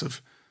process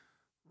of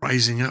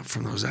rising up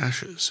from those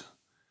ashes.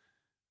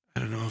 I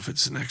don't know if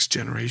it's the next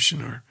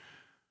generation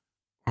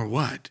or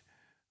what,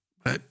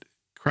 but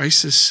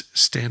crisis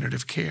standard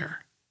of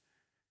care.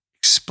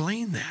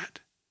 Explain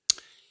that.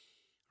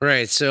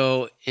 Right.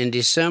 So in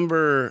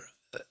November,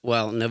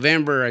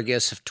 I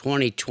guess, of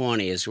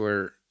 2020 is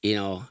where,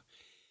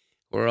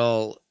 we're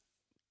all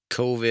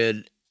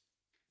COVID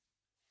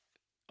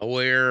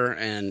aware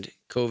and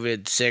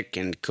COVID sick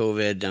and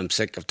COVID, I'm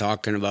sick of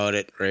talking about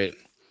it, right?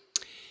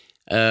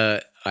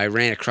 I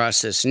ran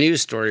across this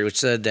news story which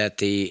said that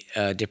the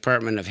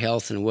Department of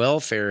Health and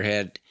Welfare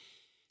had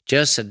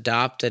just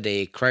adopted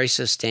a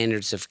crisis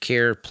standards of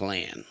care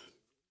plan.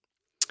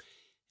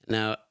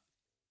 Now,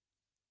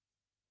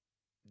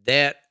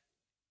 that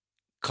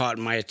caught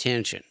my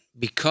attention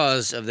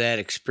because of that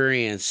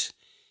experience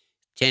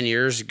 10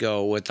 years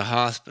ago with the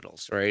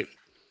hospitals, right?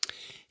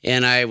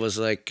 And I was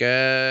like,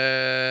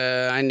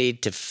 I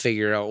need to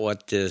figure out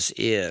what this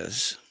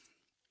is.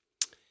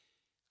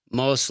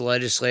 Most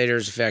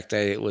legislators, in fact,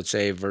 I would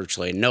say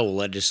virtually no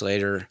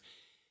legislator,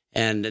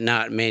 and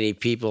not many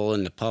people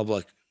in the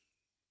public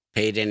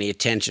paid any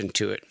attention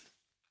to it.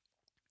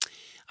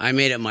 I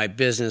made it my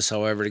business,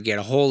 however, to get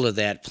a hold of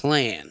that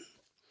plan.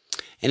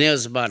 And it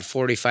was about a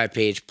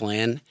 45-page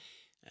plan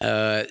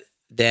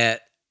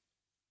that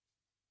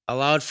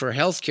allowed for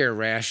healthcare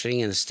rationing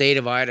in the state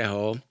of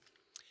Idaho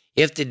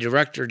if the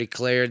director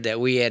declared that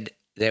we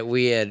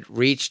had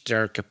reached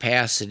our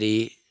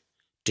capacity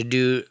to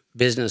do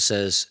business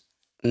as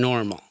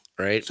normal,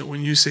 right? So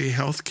when you say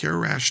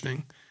healthcare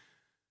rationing,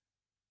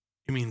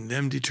 you mean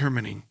them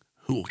determining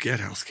who will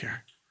get healthcare?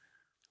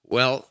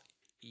 Well,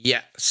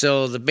 yeah.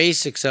 So the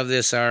basics of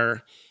this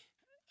are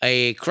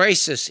a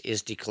crisis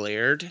is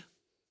declared,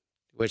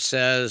 which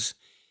says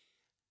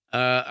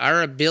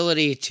our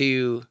ability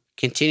to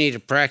continue to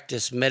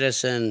practice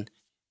medicine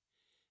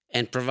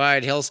and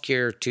provide health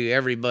care to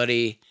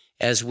everybody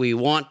as we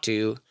want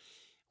to,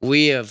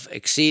 we have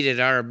exceeded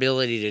our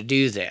ability to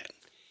do that.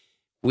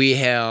 We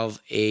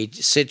have a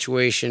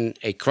situation,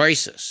 a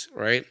crisis,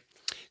 right?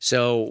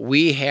 So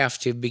we have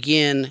to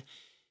begin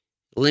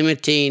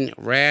limiting,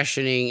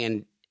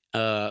 rationing,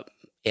 and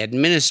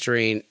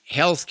administering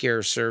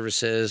healthcare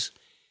services.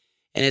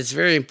 And it's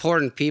very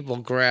important people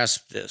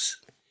grasp this.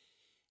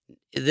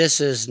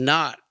 this is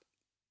not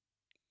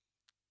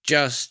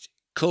just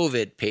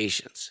COVID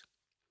patients.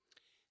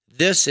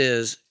 This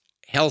is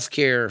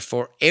healthcare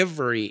for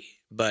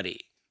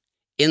everybody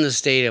in the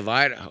state of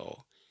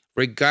Idaho,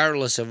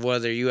 regardless of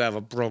whether you have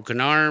a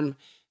broken arm,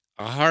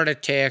 a heart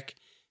attack,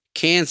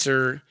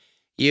 cancer,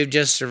 you've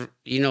just,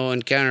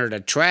 encountered a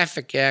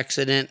traffic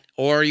accident,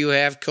 or you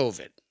have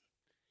COVID.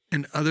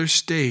 And other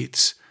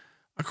states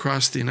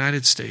across the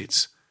United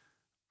States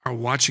are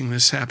watching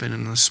this happen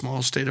in the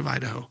small state of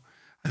Idaho.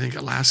 I think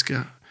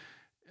Alaska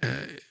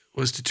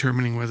was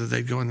determining whether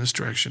they'd go in this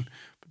direction.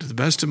 But to the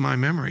best of my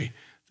memory,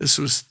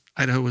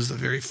 Idaho was the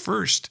very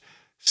first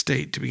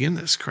state to begin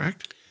this,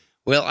 correct?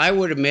 Well, I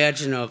would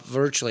imagine of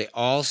virtually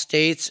all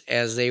states,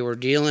 as they were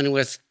dealing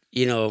with,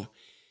 the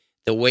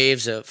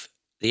waves of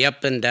the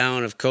up and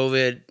down of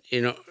COVID,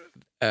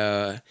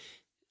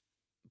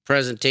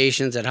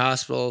 presentations at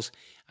hospitals,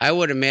 I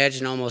would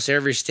imagine almost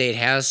every state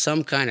has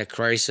some kind of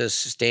crisis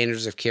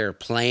standards of care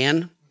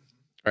plan,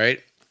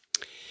 right?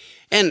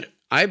 And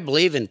I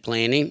believe in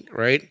planning,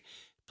 right?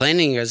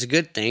 Planning is a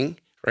good thing,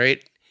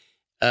 right?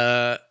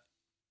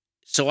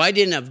 So I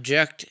didn't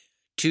object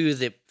to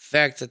the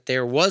fact that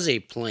there was a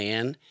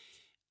plan.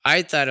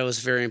 I thought it was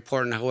very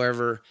important,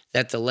 however,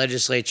 that the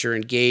legislature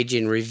engage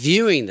in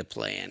reviewing the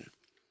plan.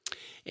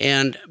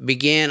 And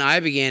I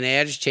began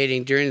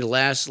agitating during the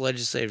last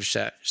legislative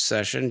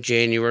session,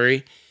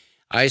 January.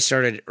 I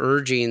started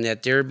urging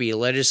that there be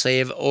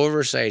legislative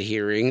oversight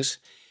hearings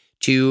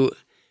to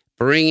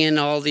bring in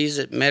all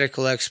these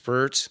medical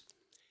experts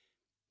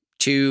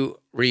to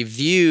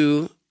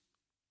review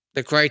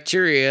the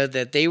criteria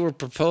that they were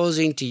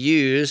proposing to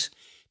use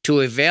to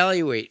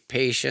evaluate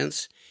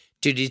patients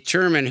to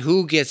determine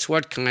who gets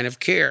what kind of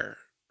care,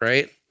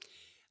 right?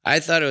 I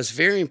thought it was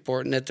very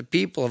important that the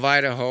people of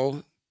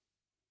Idaho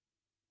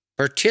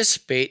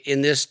participate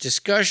in this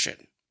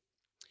discussion,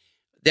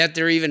 that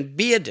there even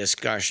be a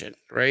discussion,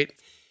 right?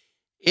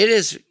 It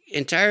is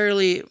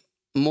entirely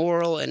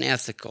moral and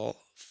ethical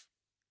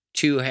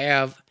to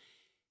have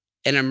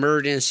an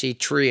emergency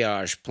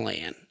triage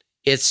plan.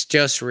 It's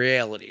just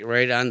reality,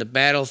 right? On the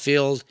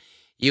battlefield,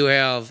 you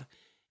have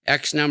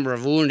X number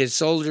of wounded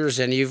soldiers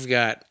and you've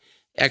got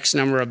X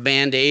number of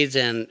Band-Aids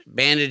and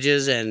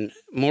bandages and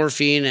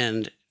morphine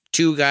and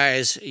 2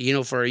 guys,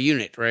 for a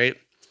unit, right?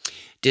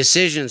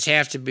 Decisions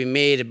have to be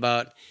made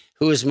about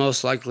who is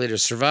most likely to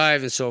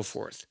survive and so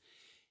forth.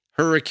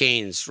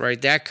 Hurricanes,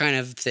 right? That kind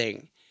of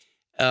thing.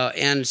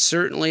 And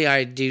certainly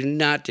I do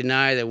not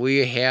deny that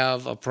we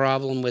have a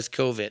problem with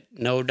COVID.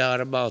 No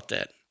doubt about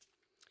that.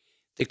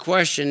 The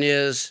question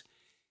is,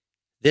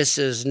 this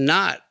is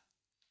not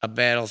a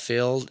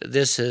battlefield.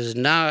 This is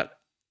not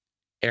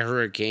a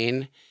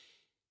hurricane.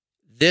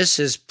 This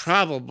is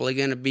probably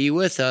going to be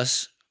with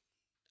us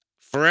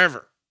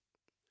forever.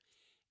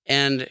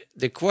 And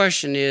the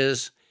question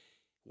is,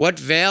 what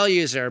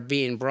values are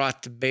being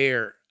brought to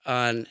bear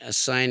on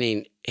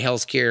assigning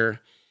health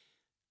care?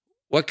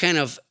 What kind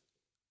of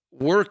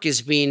work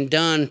is being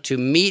done to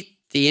meet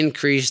the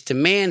increased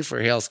demand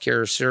for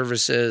healthcare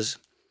services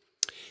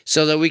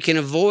so that we can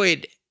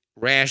avoid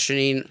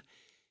rationing,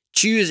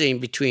 choosing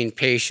between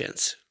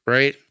patients,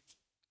 right?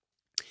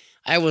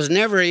 I was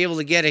never able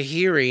to get a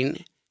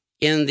hearing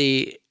in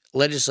the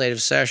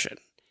legislative session.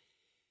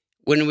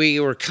 When we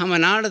were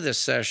coming out of this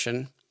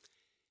session,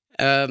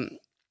 the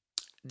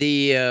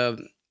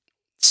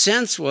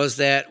sense was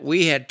that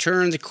we had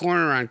turned the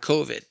corner on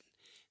COVID,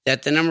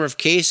 that the number of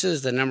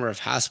cases, the number of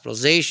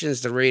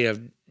hospitalizations, the rate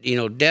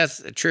of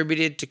death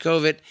attributed to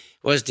COVID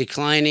was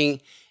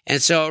declining,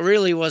 and so it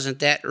really wasn't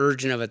that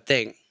urgent of a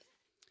thing.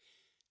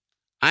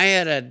 I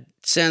had a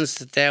sense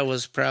that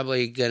was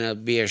probably going to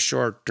be a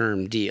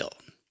short-term deal.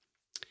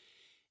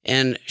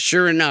 And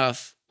sure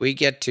enough, we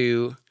get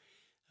to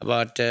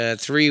about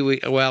 3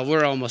 weeks, well,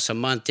 we're almost a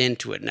month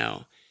into it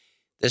now.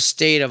 The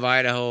state of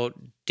Idaho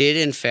did,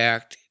 in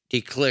fact,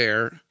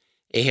 declare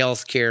a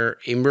healthcare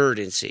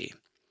emergency.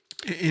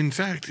 In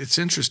fact, it's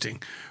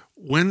interesting.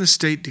 When the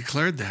state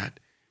declared that,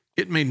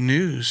 it made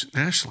news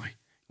nationally,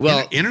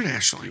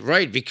 internationally.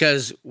 Right,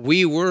 because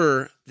we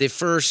were the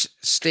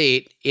first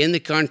state in the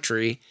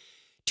country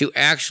to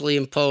actually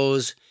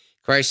impose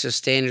crisis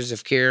standards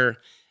of care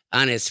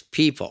on its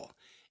people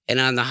and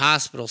on the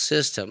hospital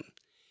system.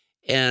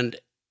 And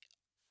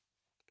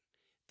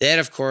that,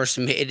 of course,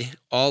 made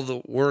all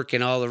the work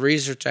and all the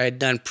research I had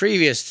done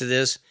previous to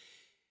this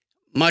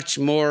much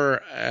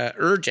more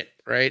urgent,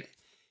 right?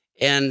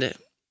 And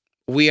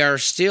we are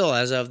still,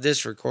 as of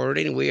this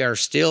recording, we are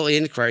still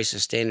in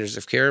crisis standards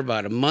of care,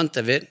 about a month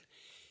of it.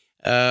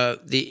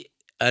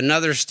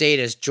 Another state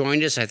has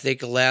joined us. I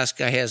think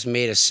Alaska has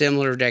made a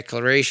similar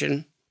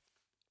declaration.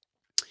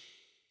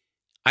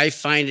 I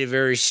find it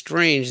very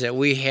strange that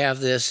we have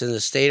this in the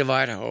state of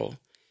Idaho.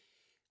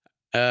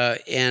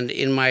 And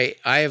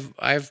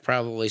I've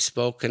probably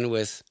spoken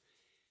with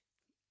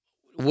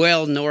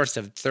well north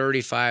of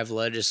 35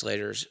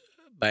 legislators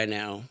by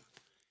now,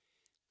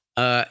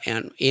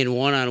 and in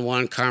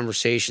one-on-one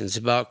conversations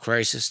about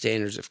crisis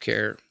standards of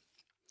care.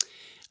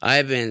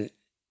 I've been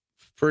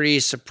pretty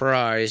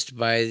surprised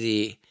by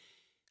the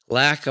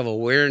lack of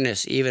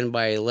awareness, even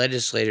by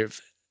legislative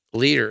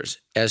leaders,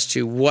 as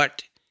to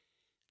what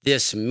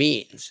this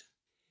means.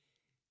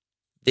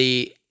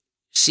 The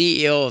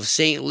CEO of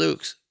St.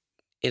 Luke's,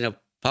 in a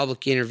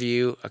public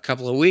interview a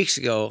couple of weeks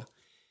ago,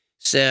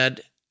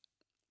 said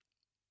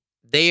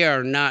they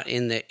are not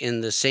in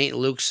the St.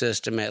 Luke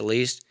system, at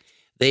least,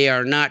 they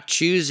are not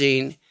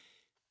choosing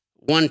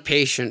one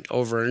patient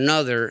over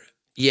another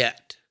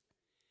yet.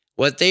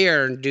 What they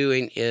are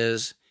doing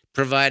is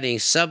providing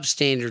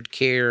substandard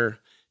care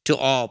to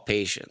all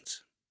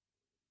patients.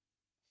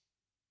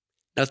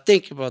 Now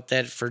think about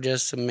that for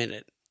just a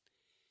minute.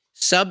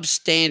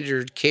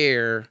 Substandard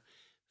care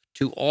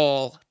to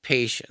all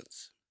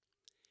patients.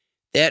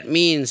 That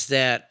means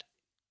that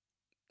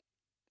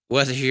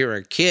whether you're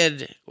a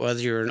kid, whether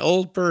you're an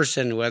old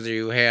person, whether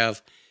you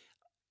have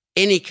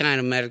any kind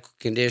of medical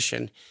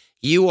condition,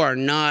 you are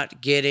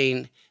not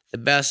getting the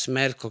best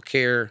medical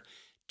care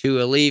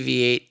to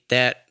alleviate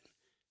that,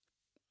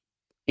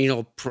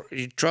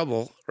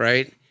 trouble,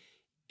 right,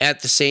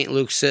 at the St.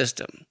 Luke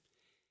system.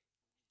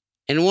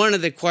 And one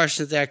of the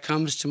questions that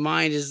comes to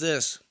mind is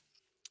this.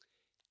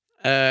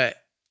 I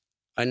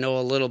know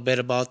a little bit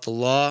about the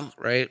law,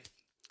 right?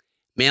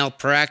 A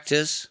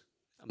malpractice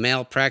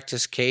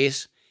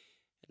case.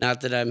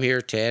 Not that I'm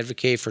here to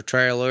advocate for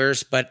trial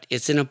lawyers, but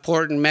it's an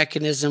important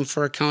mechanism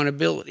for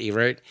accountability,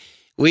 right?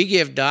 We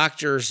give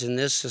doctors in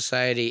this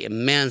society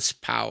immense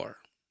power.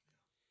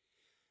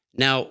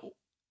 Now,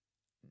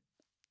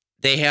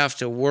 they have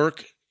to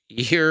work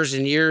years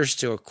and years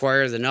to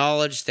acquire the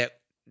knowledge that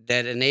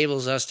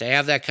enables us to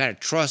have that kind of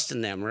trust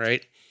in them,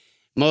 right?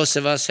 Most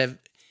of us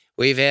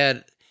we've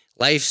had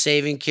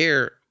life-saving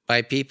care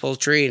by people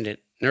trained in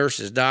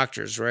nurses,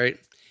 doctors, right?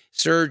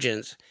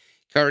 Surgeons,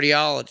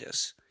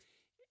 cardiologists.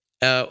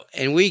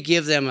 And we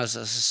give them as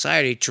a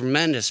society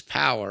tremendous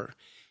power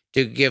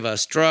to give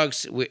us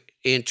drugs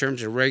in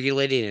terms of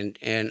regulating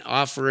and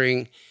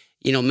offering,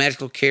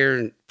 medical care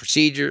and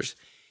procedures.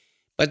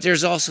 But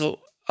there's also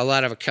a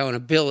lot of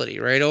accountability,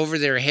 right? Over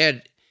their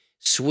head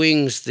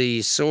swings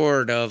the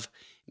sword of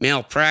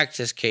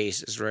malpractice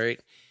cases, right?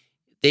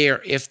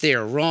 If they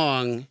are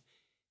wrong,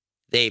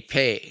 they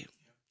pay.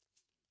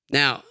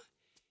 Now,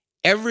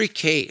 every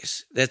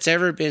case that's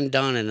ever been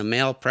done in a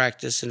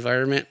malpractice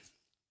environment,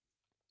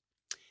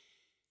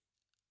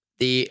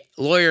 the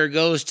lawyer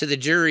goes to the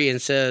jury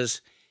and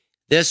says,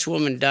 this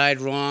woman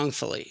died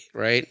wrongfully,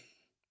 right?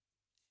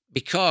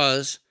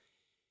 Because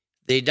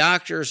the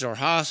doctors or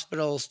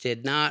hospitals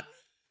did not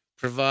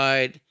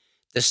provide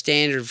the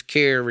standard of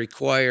care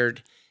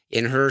required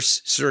in her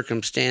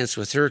circumstance,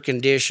 with her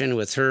condition,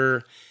 with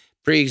her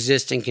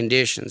pre-existing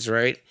conditions,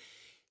 right?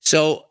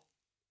 So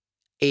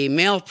a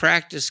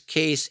malpractice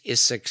case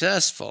is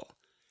successful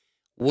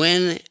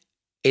when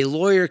a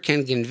lawyer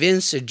can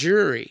convince a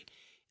jury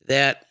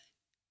that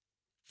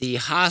the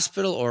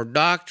hospital or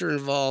doctor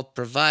involved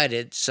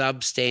provided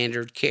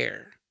substandard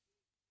care,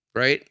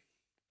 right?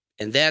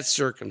 In that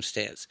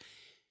circumstance.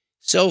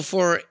 So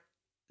for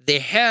the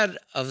head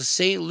of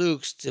St.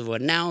 Luke's to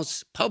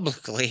announce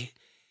publicly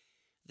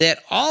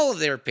that all of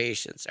their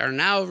patients are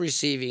now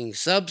receiving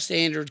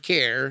substandard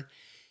care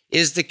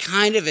is the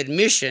kind of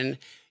admission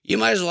you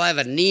might as well have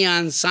a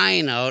neon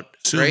sign out,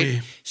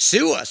 right?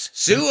 Sue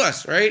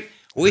us, right?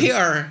 We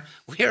are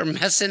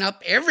messing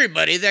up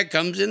everybody that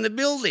comes in the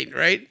building,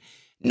 right?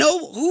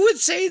 No, who would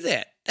say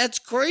that? That's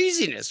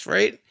craziness,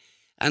 right?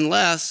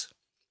 Unless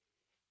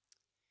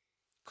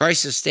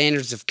crisis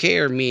standards of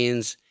care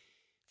means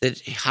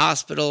that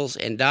hospitals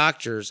and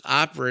doctors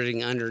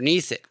operating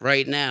underneath it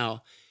right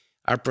now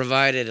are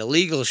provided a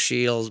legal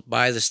shield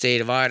by the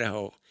state of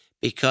Idaho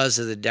because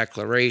of the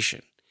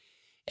declaration.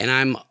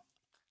 And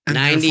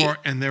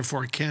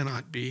therefore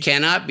cannot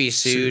be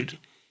sued.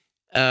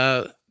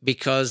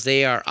 Because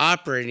they are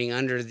operating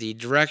under the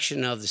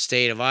direction of the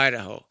state of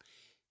Idaho.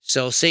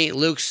 So St.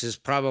 Luke's is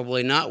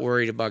probably not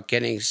worried about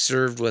getting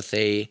served with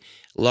a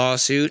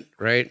lawsuit,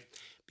 right?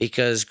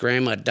 Because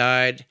grandma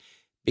died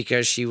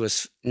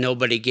because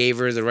nobody gave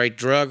her the right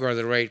drug or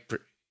the right,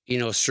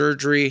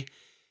 surgery.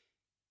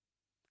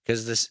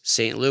 Because the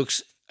St.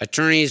 Luke's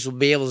attorneys will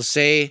be able to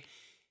say,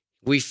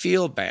 we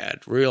feel bad,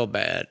 real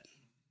bad.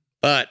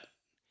 But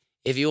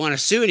if you want to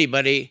sue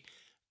anybody,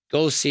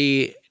 go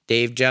see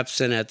Dave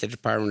Jepson at the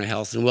Department of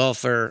Health and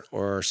Welfare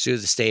or sue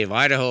the state of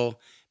Idaho,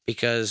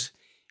 because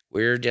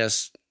we're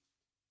just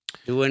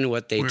doing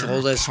what they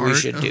told us we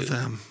should do.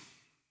 Them.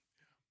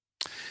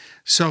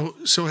 So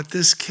at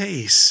this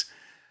case,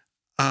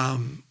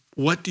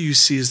 what do you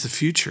see as the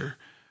future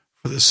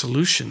for the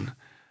solution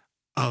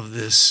of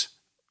this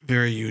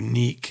very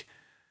unique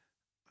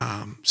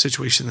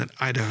situation that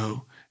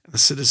Idaho and the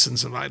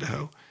citizens of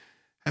Idaho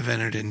have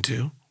entered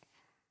into,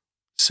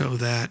 so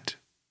that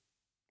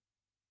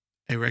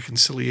a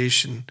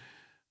reconciliation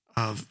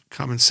of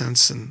common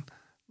sense and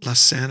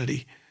less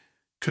sanity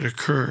could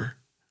occur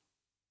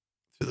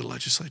through the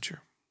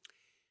legislature?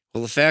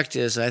 Well, the fact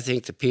is, I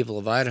think the people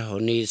of Idaho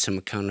need some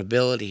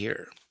accountability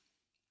here.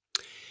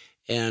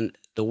 And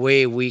the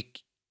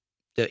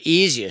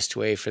easiest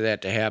way for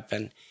that to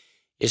happen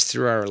is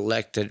through our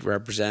elected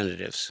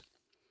representatives.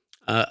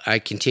 I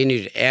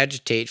continue to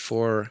agitate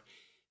for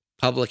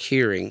public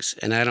hearings,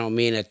 and I don't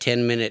mean a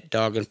 10-minute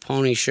dog and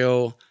pony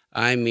show.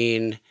 I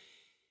mean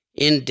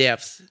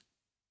in-depth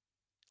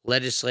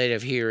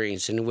legislative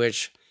hearings in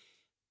which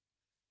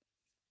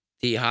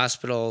the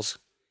hospitals,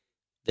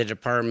 the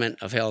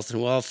Department of Health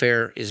and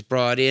Welfare is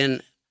brought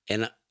in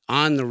and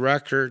on the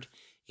record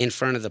in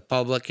front of the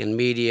public and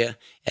media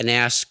and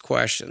asked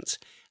questions.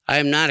 I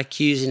am not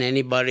accusing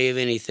anybody of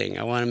anything.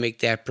 I want to make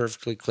that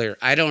perfectly clear.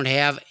 I don't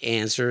have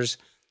answers.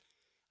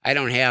 I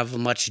don't have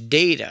much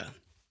data.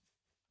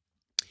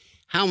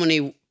 How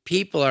many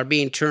people are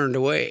being turned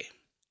away?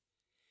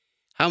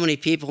 How many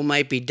people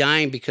might be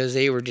dying because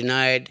they were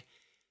denied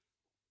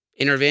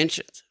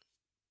interventions?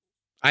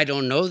 I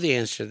don't know the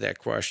answer to that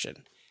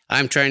question.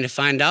 I'm trying to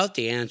find out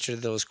the answer to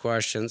those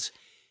questions.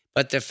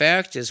 But the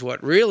fact is,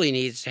 what really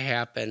needs to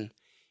happen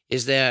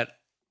is that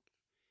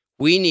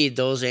we need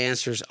those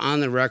answers on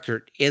the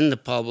record in the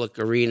public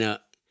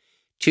arena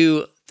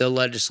to the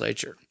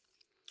legislature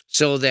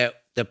so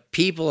that the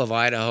people of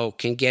Idaho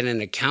can get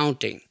an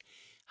accounting.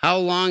 How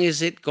long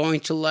is it going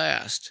to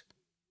last?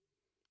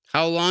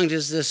 How long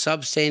does this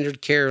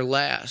substandard care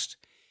last?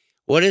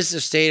 What is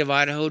the state of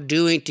Idaho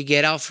doing to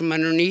get out from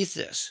underneath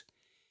this?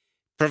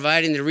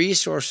 Providing the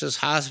resources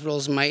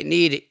hospitals might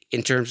need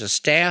in terms of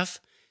staff,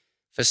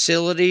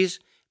 facilities,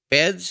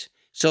 beds,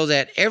 so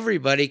that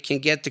everybody can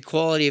get the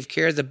quality of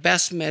care, the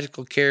best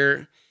medical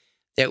care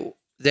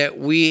that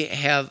we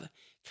have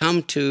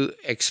come to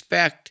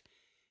expect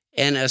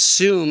and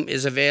assume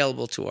is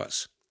available to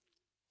us.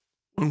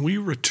 When we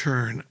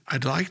return,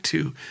 I'd like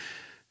to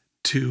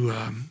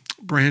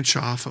branch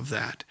off of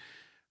that,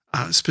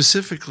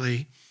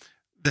 specifically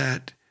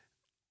that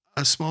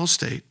a small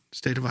state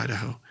of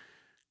Idaho,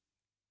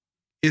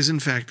 is in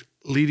fact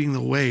leading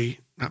the way,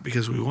 not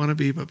because we want to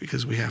be, but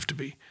because we have to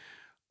be,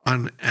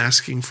 on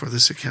asking for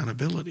this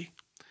accountability.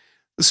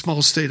 The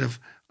small state of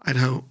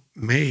Idaho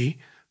may,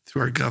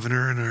 through our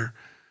governor and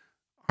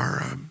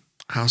our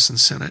House and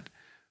Senate,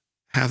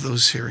 have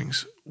those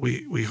hearings.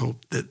 We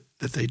hope that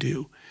they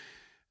do.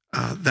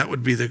 That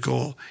would be the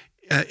goal.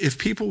 If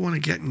people want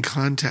to get in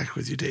contact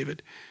with you,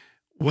 David,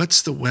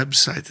 what's the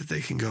website that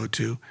they can go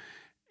to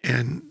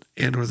and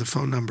or the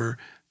phone number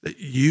that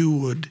you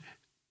would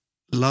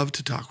love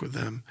to talk with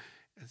them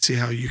and see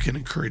how you can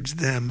encourage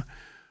them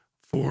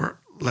for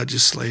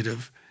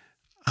legislative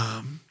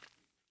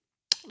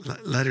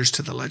letters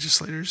to the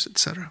legislators, et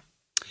cetera?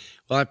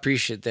 Well, I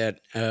appreciate that.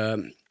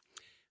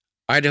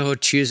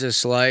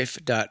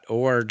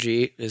 IdahoChoosesLife.org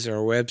is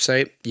our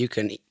website. You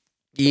can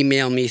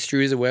email me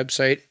through the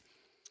website.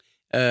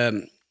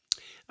 I'm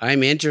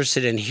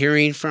interested in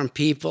hearing from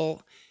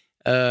people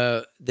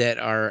that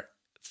are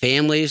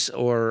families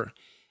or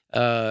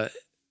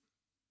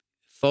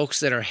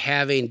folks that are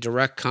having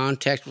direct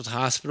contact with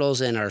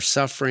hospitals and are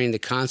suffering the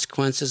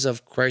consequences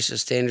of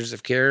crisis standards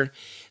of care.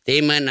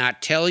 They might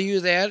not tell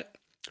you that,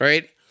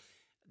 right?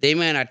 They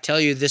might not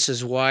tell you this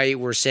is why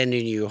we're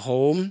sending you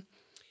home.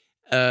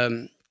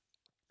 But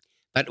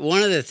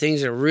one of the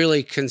things that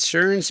really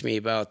concerns me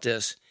about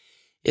this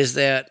is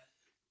that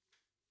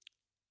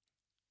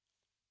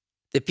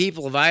the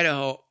people of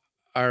Idaho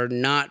are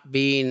not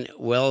being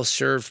well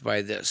served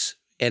by this.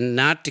 And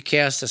not to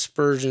cast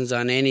aspersions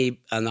on the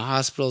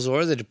hospitals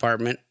or the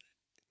department,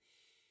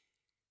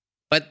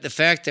 but the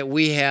fact that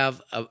we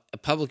have a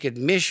public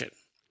admission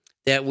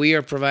that we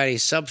are providing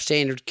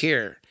substandard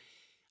care.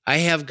 I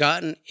have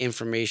gotten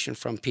information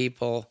from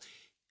people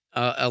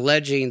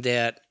alleging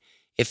that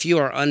if you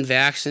are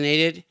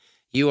unvaccinated,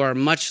 you are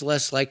much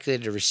less likely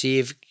to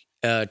receive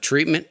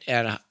treatment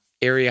at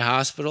area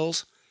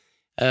hospitals.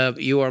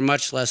 You are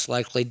much less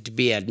likely to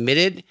be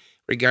admitted,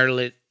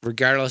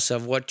 regardless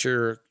of what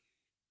your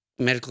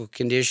medical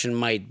condition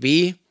might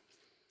be.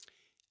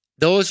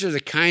 Those are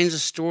the kinds of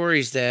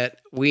stories that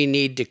we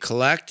need to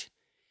collect.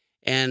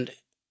 And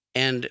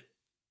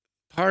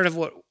part of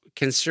what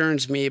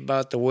concerns me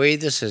about the way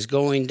this is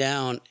going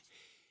down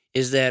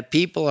is that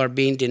people are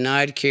being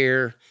denied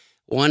care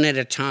one at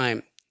a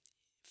time.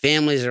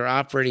 Families are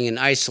operating in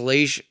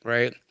isolation,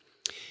 right?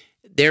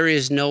 There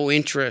is no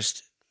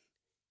interest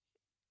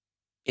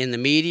in the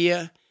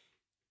media,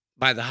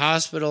 by the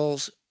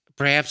hospitals,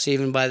 perhaps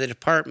even by the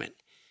department,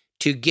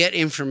 to get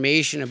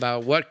information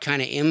about what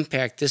kind of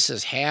impact this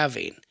is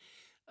having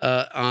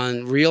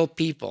on real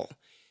people.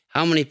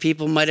 How many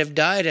people might have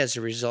died as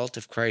a result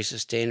of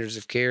crisis standards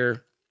of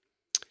care?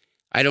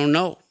 I don't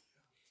know.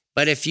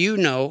 But if you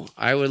know,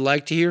 I would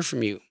like to hear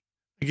from you.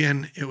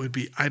 Again, it would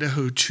be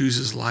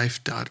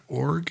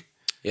IdahoChoosesLife.org.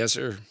 Yes,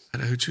 sir.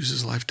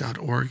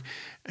 IdahoChoosesLife.org.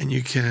 And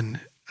you can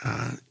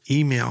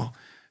email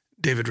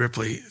David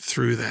Ripley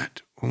through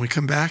that. When we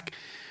come back,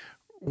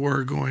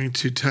 we're going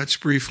to touch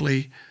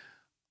briefly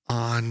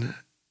on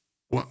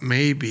what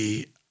may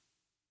be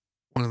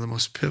one of the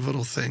most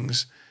pivotal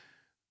things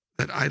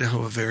that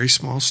Idaho, a very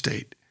small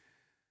state,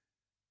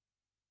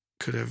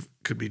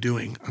 could be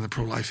doing on the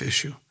pro-life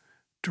issue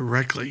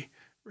directly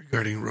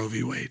regarding Roe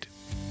v. Wade.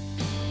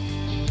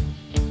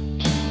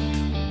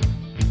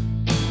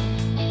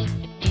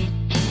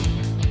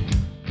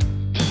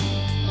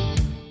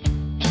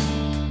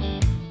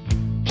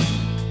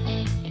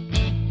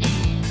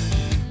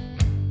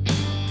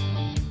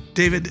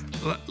 David,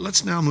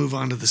 let's now move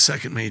on to the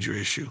second major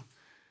issue,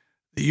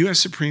 the U.S.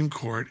 Supreme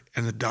Court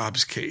and the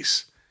Dobbs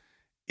case.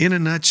 In a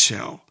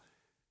nutshell,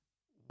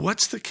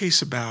 what's the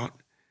case about,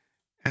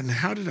 and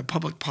how did a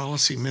public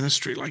policy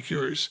ministry like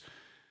yours,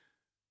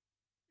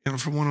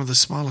 from one of the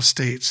smallest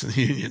states in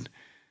the Union,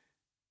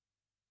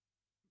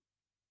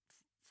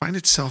 find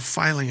itself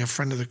filing a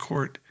friend of the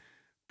court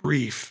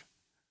brief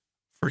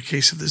for a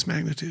case of this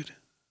magnitude?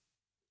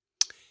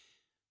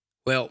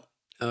 Well,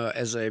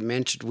 as I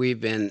mentioned, we've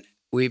been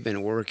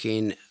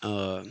working,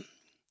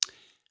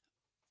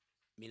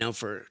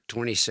 for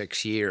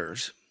 26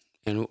 years,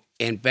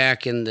 and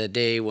back in the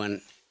day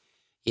when,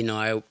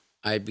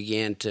 I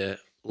began to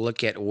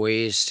look at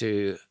ways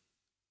to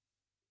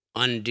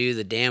undo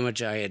the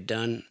damage I had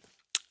done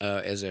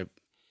as a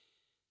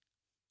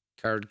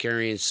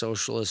card-carrying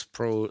socialist,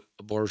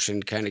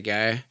 pro-abortion kind of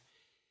guy.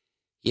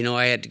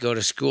 I had to go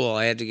to school.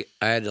 I had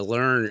to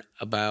learn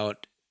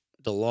about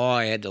the law.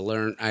 I had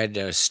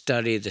to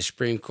study the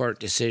Supreme Court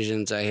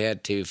decisions. I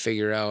had to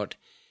figure out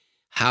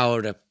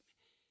how to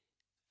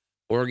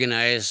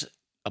organize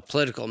a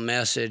political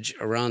message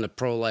around the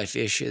pro-life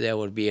issue that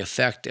would be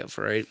effective,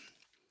 right?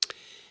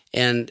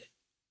 And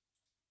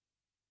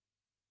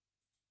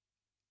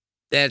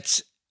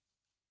that's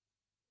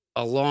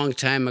a long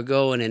time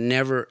ago, and it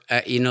never,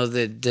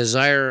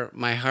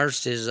 my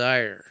heart's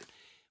desire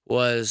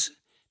was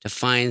to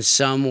find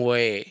some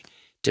way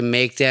to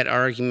make that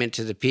argument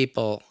to the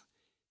people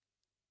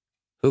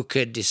who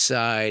could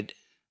decide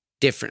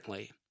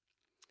differently.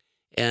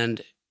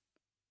 And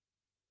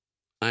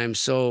I'm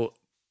so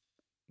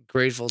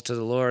grateful to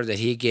the Lord that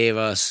He gave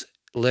us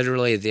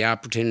literally the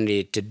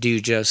opportunity to do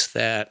just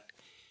that.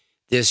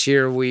 This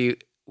year, we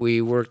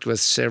worked with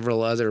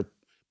several other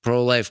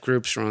pro-life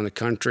groups around the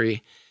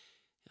country,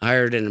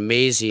 hired an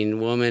amazing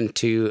woman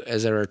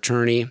as our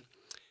attorney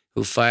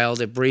who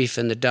filed a brief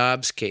in the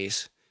Dobbs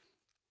case.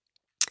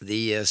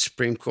 The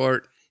Supreme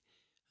Court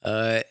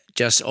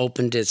just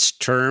opened its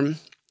term.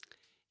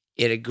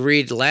 It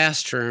agreed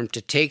last term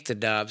to take the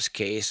Dobbs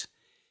case.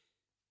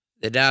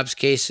 The Dobbs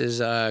case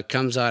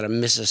comes out of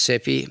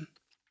Mississippi,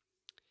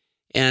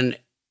 and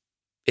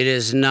it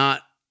is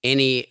not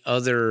any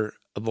other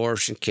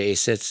abortion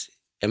case.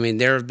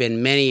 There have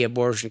been many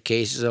abortion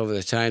cases over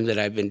the time that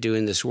I've been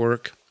doing this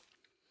work,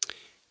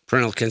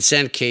 parental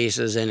consent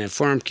cases and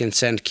informed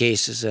consent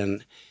cases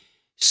and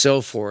so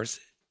forth.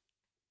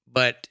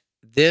 But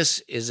this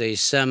is a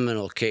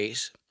seminal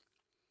case,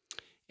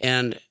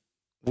 and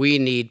we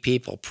need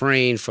people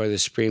praying for the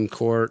Supreme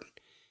Court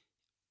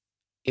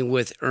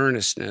with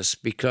earnestness,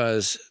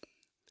 because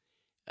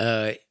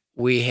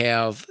we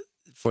have,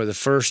 for the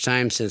first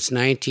time since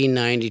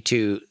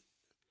 1992,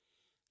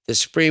 the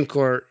Supreme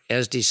Court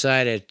has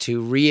decided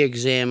to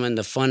re-examine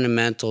the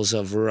fundamentals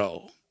of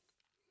Roe.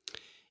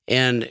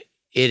 And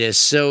it is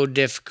so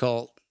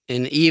difficult,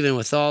 and even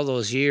with all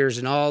those years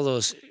and all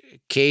those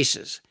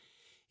cases,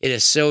 it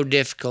is so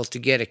difficult to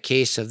get a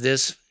case of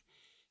this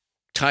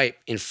type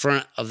in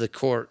front of the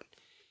court.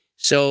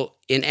 So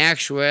in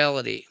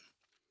actuality,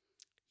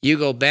 you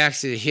go back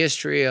to the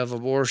history of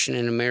abortion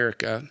in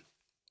America.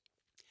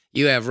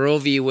 You have Roe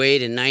v.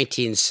 Wade in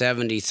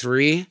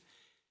 1973.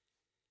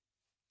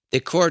 The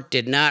court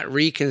did not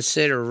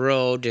reconsider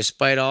Roe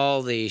despite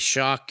all the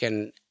shock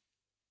and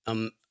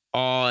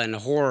awe and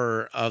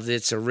horror of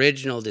its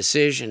original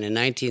decision in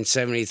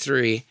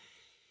 1973.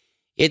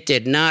 It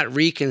did not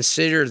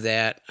reconsider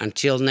that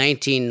until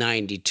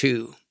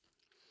 1992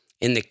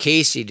 in the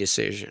Casey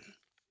decision.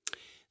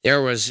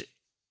 There was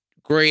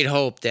great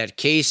hope that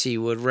Casey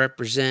would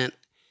represent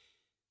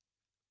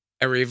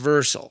a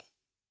reversal,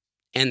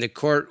 and the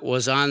court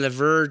was on the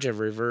verge of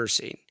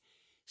reversing.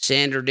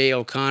 Sandra Day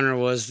O'Connor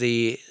was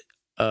the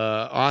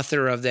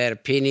author of that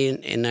opinion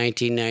in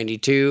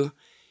 1992,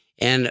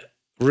 and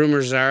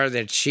rumors are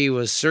that she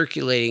was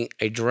circulating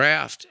a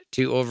draft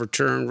to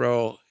overturn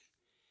Roe,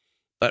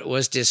 but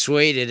was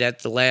dissuaded at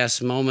the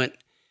last moment.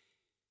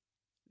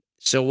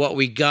 So what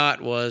we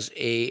got was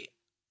a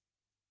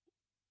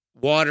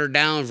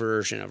watered-down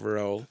version of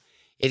Roe.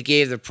 It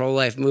gave the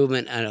pro-life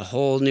movement a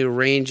whole new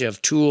range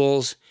of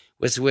tools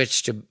with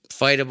which to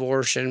fight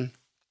abortion,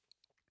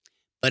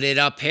 but it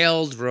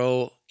upheld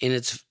Roe in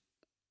its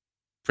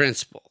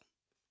principle.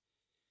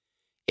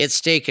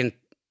 It's taken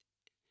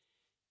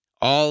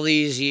all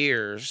these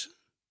years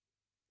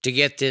to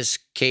get this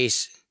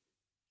case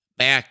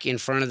back in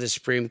front of the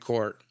Supreme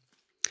Court.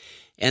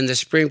 And the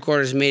Supreme Court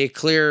has made it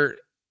clear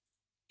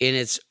in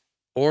its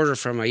order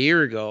from a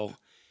year ago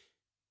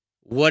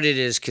what it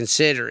is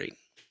considering.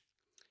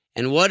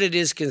 And what it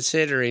is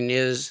considering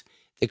is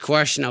the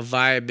question of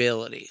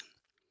viability,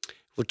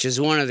 which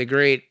is one of the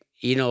great,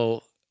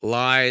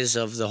 lies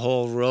of the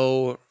whole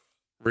Roe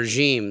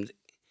regime.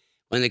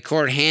 When the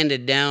court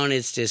handed down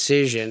its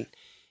decision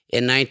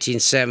in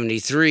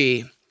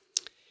 1973,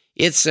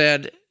 it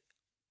said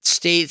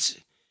states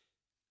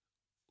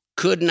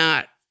could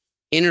not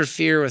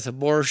interfere with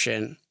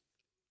abortion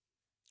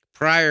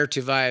prior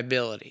to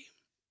viability.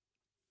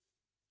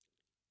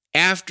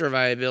 After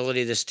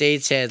viability, the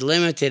states had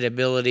limited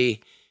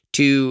ability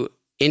to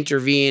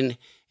intervene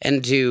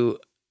and to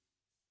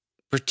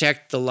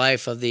protect the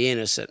life of the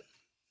innocent.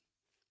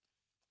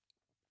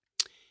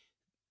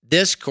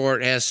 This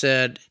court has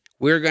said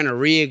we're going to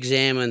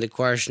re-examine the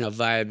question of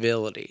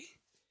viability.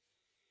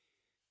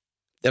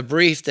 The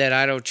brief that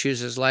Idaho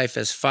Chooses Life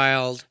has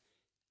filed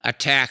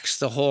attacks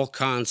the whole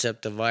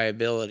concept of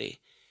viability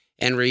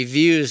and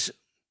reviews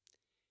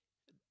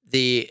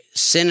the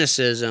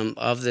cynicism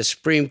of the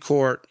Supreme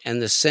Court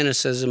and the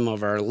cynicism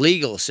of our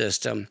legal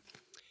system,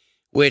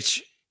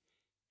 which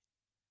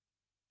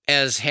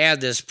has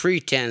had this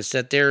pretense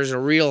that there's a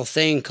real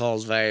thing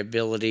called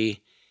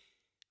viability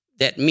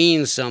that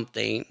means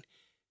something.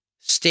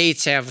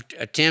 States have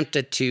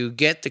attempted to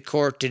get the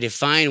court to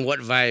define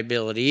what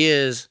viability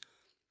is,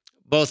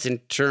 both in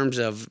terms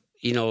of,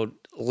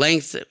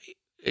 length,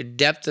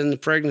 depth in the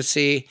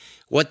pregnancy,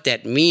 what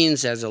that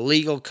means as a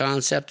legal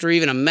concept or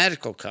even a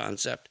medical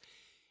concept.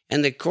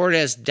 And the court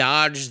has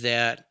dodged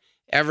that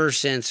ever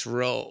since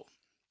Roe.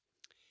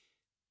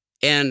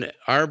 And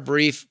our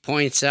brief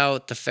points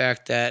out the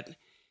fact that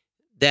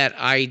that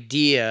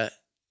idea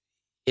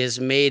is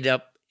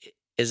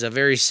a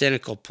very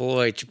cynical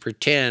ploy to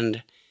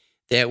pretend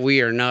that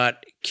we are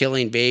not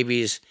killing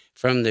babies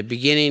from the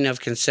beginning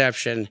of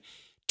conception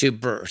to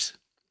birth.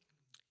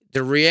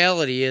 The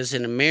reality is,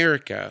 in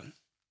America,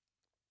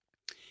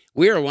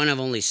 we are one of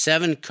only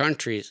 7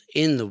 countries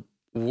in the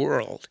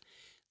world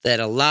that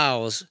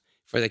allows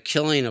for the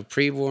killing of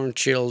preborn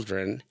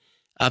children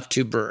up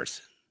to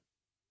birth.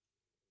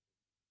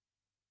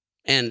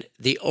 And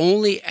the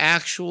only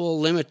actual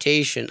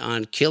limitation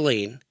on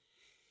killing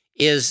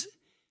is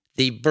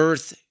the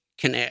birth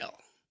canal.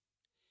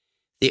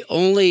 The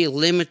only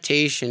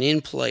limitation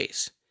in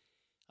place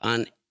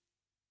on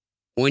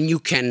when you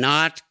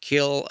cannot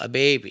kill a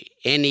baby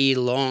any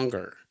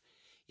longer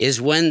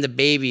is when the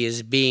baby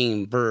is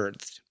being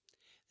birthed.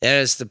 That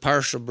is the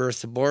partial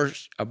birth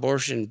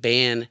abortion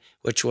ban,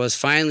 which was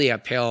finally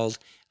upheld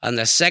on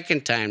the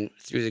second time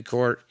through the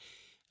court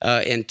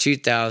in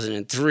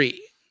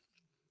 2003.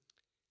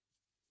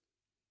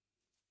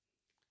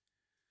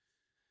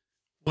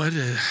 What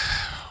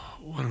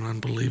an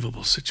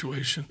unbelievable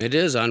situation. It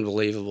is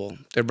unbelievable.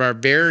 The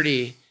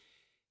barbarity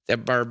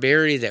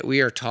that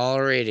we are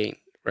tolerating,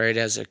 right,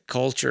 as a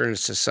culture and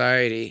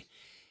society.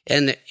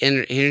 And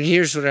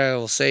here's what I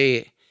will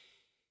say.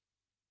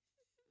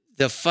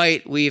 The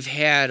fight we've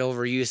had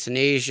over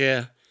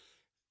euthanasia,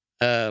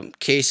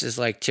 cases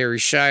like Terry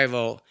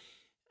Schiavo,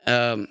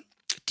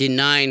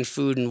 denying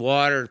food and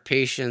water to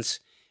patients,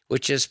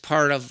 which is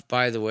part of,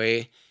 by the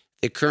way,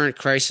 the current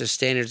crisis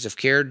standards of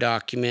care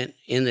document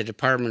in the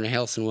Department of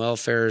Health and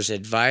Welfare's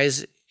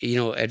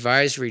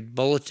advisory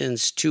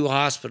bulletins to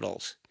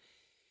hospitals.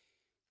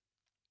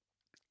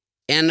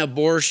 And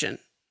abortion,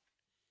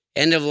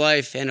 end of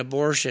life and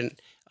abortion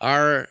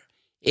are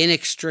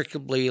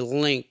inextricably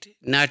linked,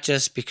 not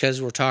just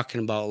because we're talking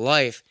about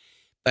life,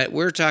 but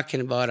we're talking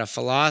about a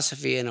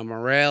philosophy and a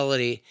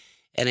morality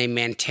and a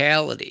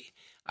mentality.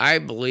 I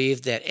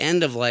believe that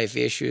end-of-life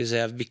issues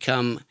have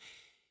become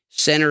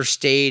center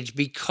stage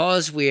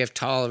because we have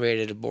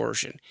tolerated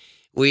abortion.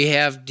 We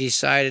have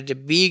decided to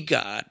be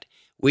God.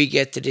 We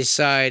get to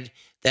decide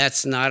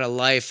that's not a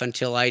life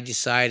until I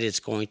decide it's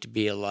going to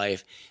be a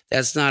life.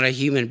 That's not a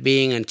human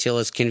being until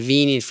it's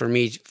convenient for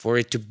me for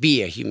it to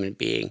be a human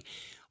being,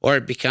 or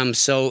it becomes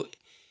so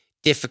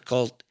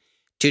difficult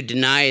to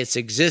deny its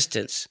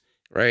existence,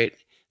 right,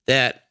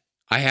 that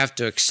I have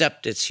to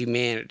accept its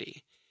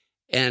humanity.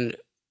 And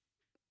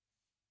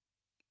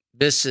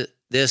this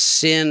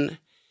sin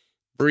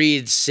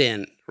breeds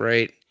sin,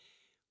 right?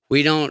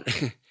 We don't,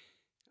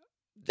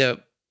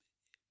 the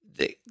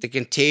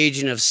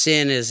contagion of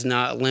sin is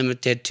not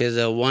limited to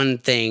the one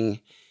thing.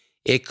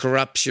 It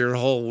corrupts your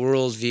whole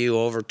worldview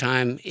over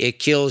time. It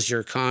kills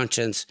your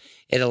conscience.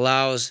 It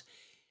allows,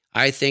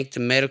 I think, the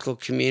medical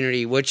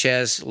community, which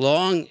has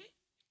long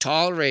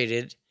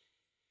tolerated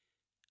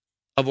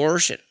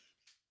abortion,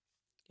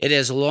 it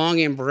has long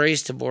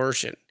embraced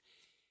abortion.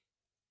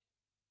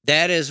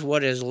 That is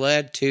what has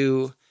led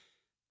to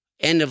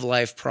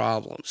end-of-life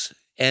problems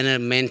and a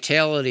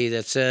mentality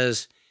that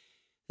says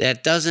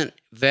that doesn't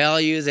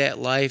value that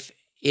life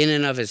in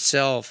and of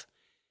itself.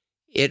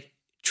 It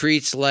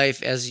treats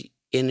life as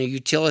in a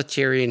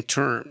utilitarian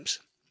terms.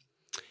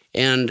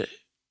 And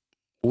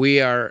we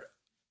are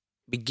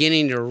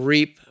beginning to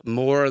reap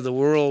more of the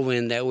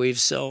whirlwind that we've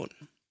sown.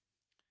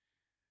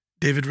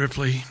 David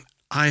Ripley,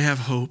 I have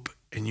hope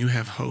and you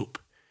have hope.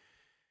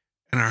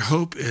 And our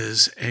hope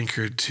is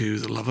anchored to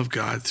the love of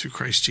God through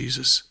Christ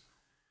Jesus.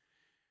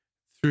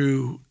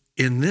 Through,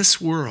 in this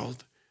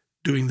world,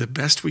 doing the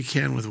best we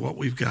can with what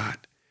we've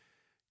got,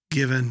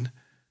 given,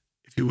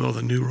 if you will,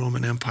 the new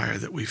Roman Empire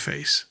that we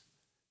face.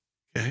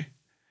 Okay?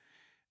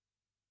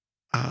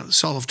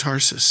 Saul of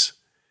Tarsus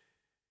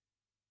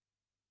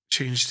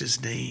changed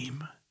his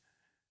name.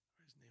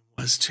 His name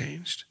was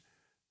changed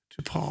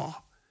to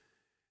Paul.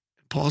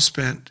 And Paul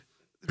spent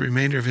the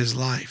remainder of his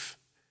life,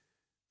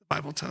 the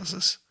Bible tells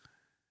us,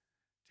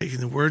 taking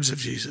the words of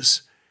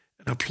Jesus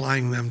and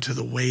applying them to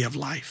the way of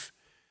life,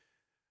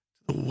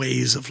 the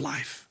ways of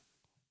life.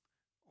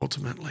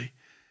 ultimately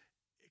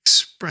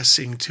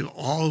expressing to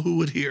all who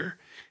would hear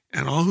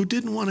and all who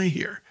didn't want to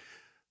hear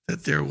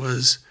that there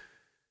was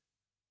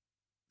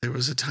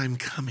a time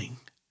coming.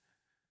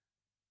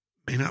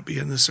 May not be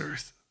in this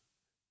earth,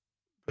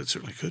 but it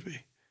certainly could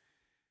be.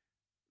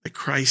 That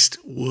Christ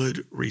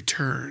would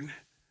return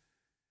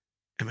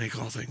and make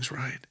all things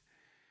right.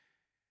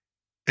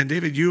 And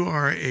David, you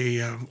are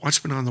a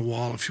watchman on the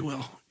wall, if you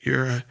will.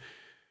 You've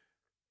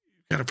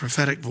got a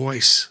prophetic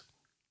voice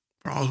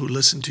for all who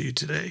listen to you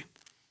today.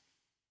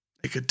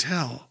 They could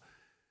tell,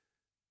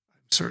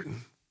 I'm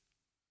certain,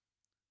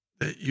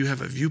 that you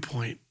have a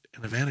viewpoint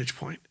and a vantage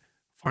point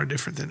far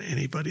different than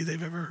anybody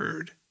they've ever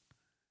heard.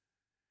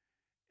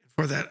 And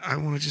for that, I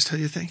want to just tell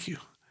you thank you.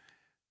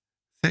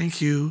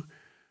 Thank you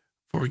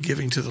for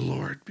giving to the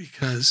Lord,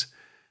 because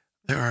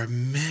there are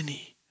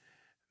many,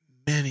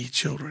 many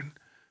children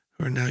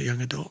who are now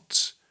young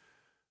adults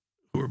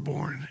who are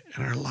born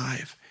and are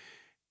alive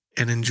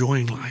and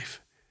enjoying life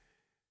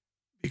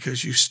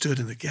because you stood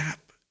in the gap.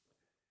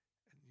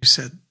 You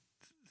said,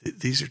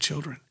 these are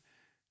children,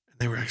 and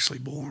they were actually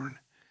born,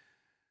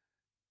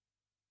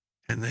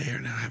 and they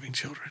are now having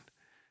children.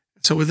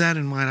 So with that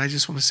in mind, I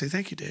just want to say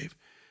thank you, Dave.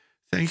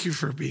 Thank you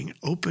for being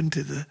open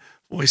to the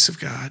voice of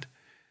God,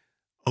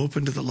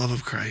 open to the love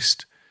of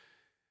Christ,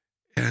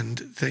 and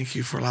thank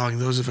you for allowing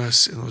those of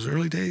us in those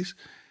early days,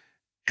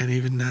 and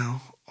even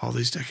now, all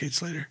these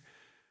decades later,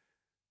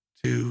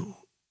 to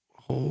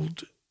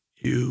hold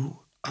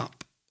you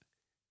up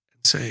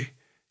and say,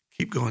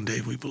 keep going,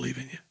 Dave, we believe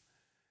in you.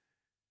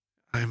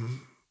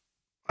 I'm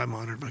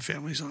honored. My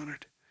family's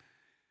honored.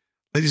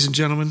 Ladies and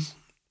gentlemen,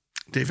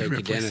 David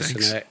Ripley, Dennis,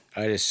 thanks. and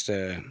I just,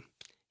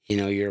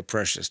 you're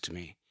precious to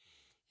me.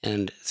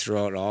 And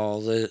throughout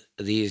all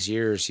these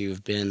years,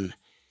 you've been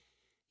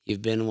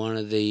one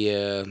of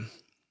the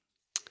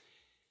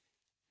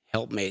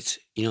helpmates,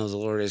 the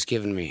Lord has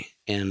given me,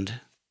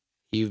 and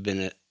you've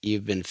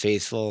been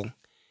faithful.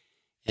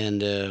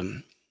 And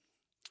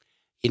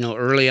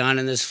early on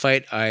in this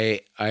fight, I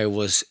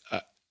was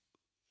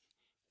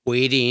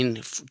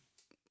waiting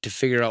to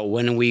figure out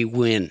when we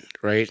win,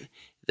 right?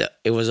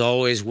 It was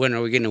always, when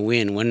are we going to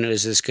win? When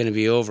is this going to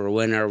be over?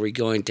 When are we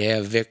going to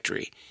have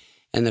victory?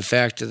 And the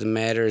fact of the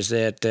matter is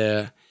that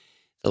the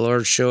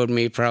Lord showed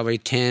me probably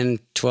 10,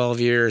 12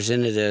 years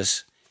into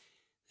this,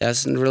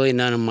 that's really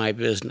none of my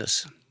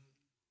business,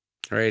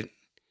 right?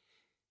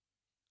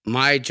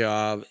 My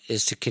job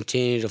is to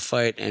continue to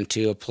fight and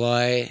to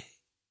apply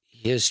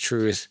His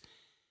truth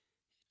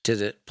to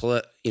the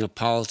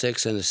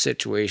politics and the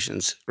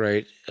situations,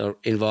 right,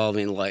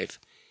 involving life.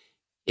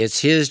 It's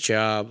His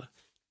job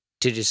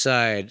to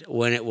decide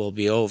when it will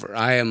be over.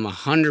 I am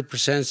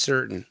 100%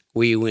 certain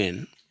we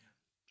win.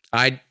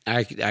 I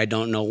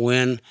don't know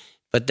when,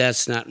 but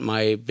that's not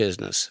my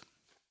business.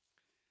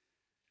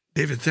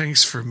 David,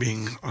 thanks for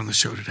being on the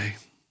show today.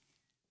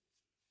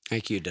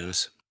 Thank you,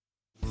 Dennis.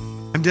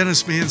 I'm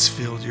Dennis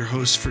Mansfield, your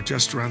host for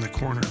Just Around the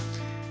Corner.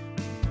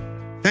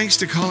 Thanks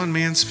to Colin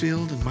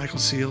Mansfield and Michael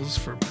Seals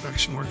for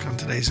production work on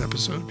today's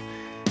episode,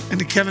 and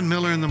to Kevin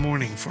Miller in the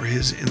morning for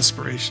his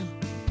inspiration.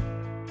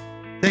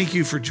 Thank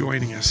you for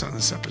joining us on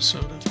this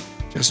episode of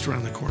Just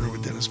Around the Corner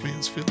with Dennis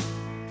Mansfield.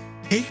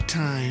 Take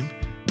time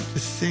to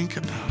think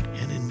about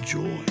and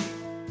enjoy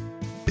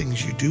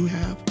things you do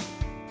have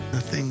and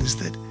the things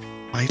that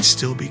might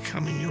still be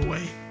coming your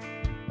way.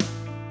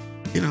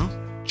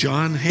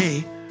 John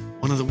Hay,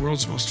 one of the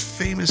world's most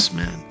famous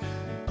men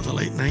of the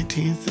late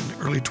 19th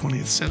and early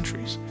 20th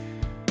centuries,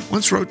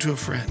 once wrote to a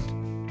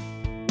friend,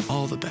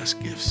 all the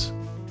best gifts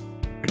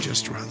are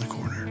just around the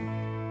corner.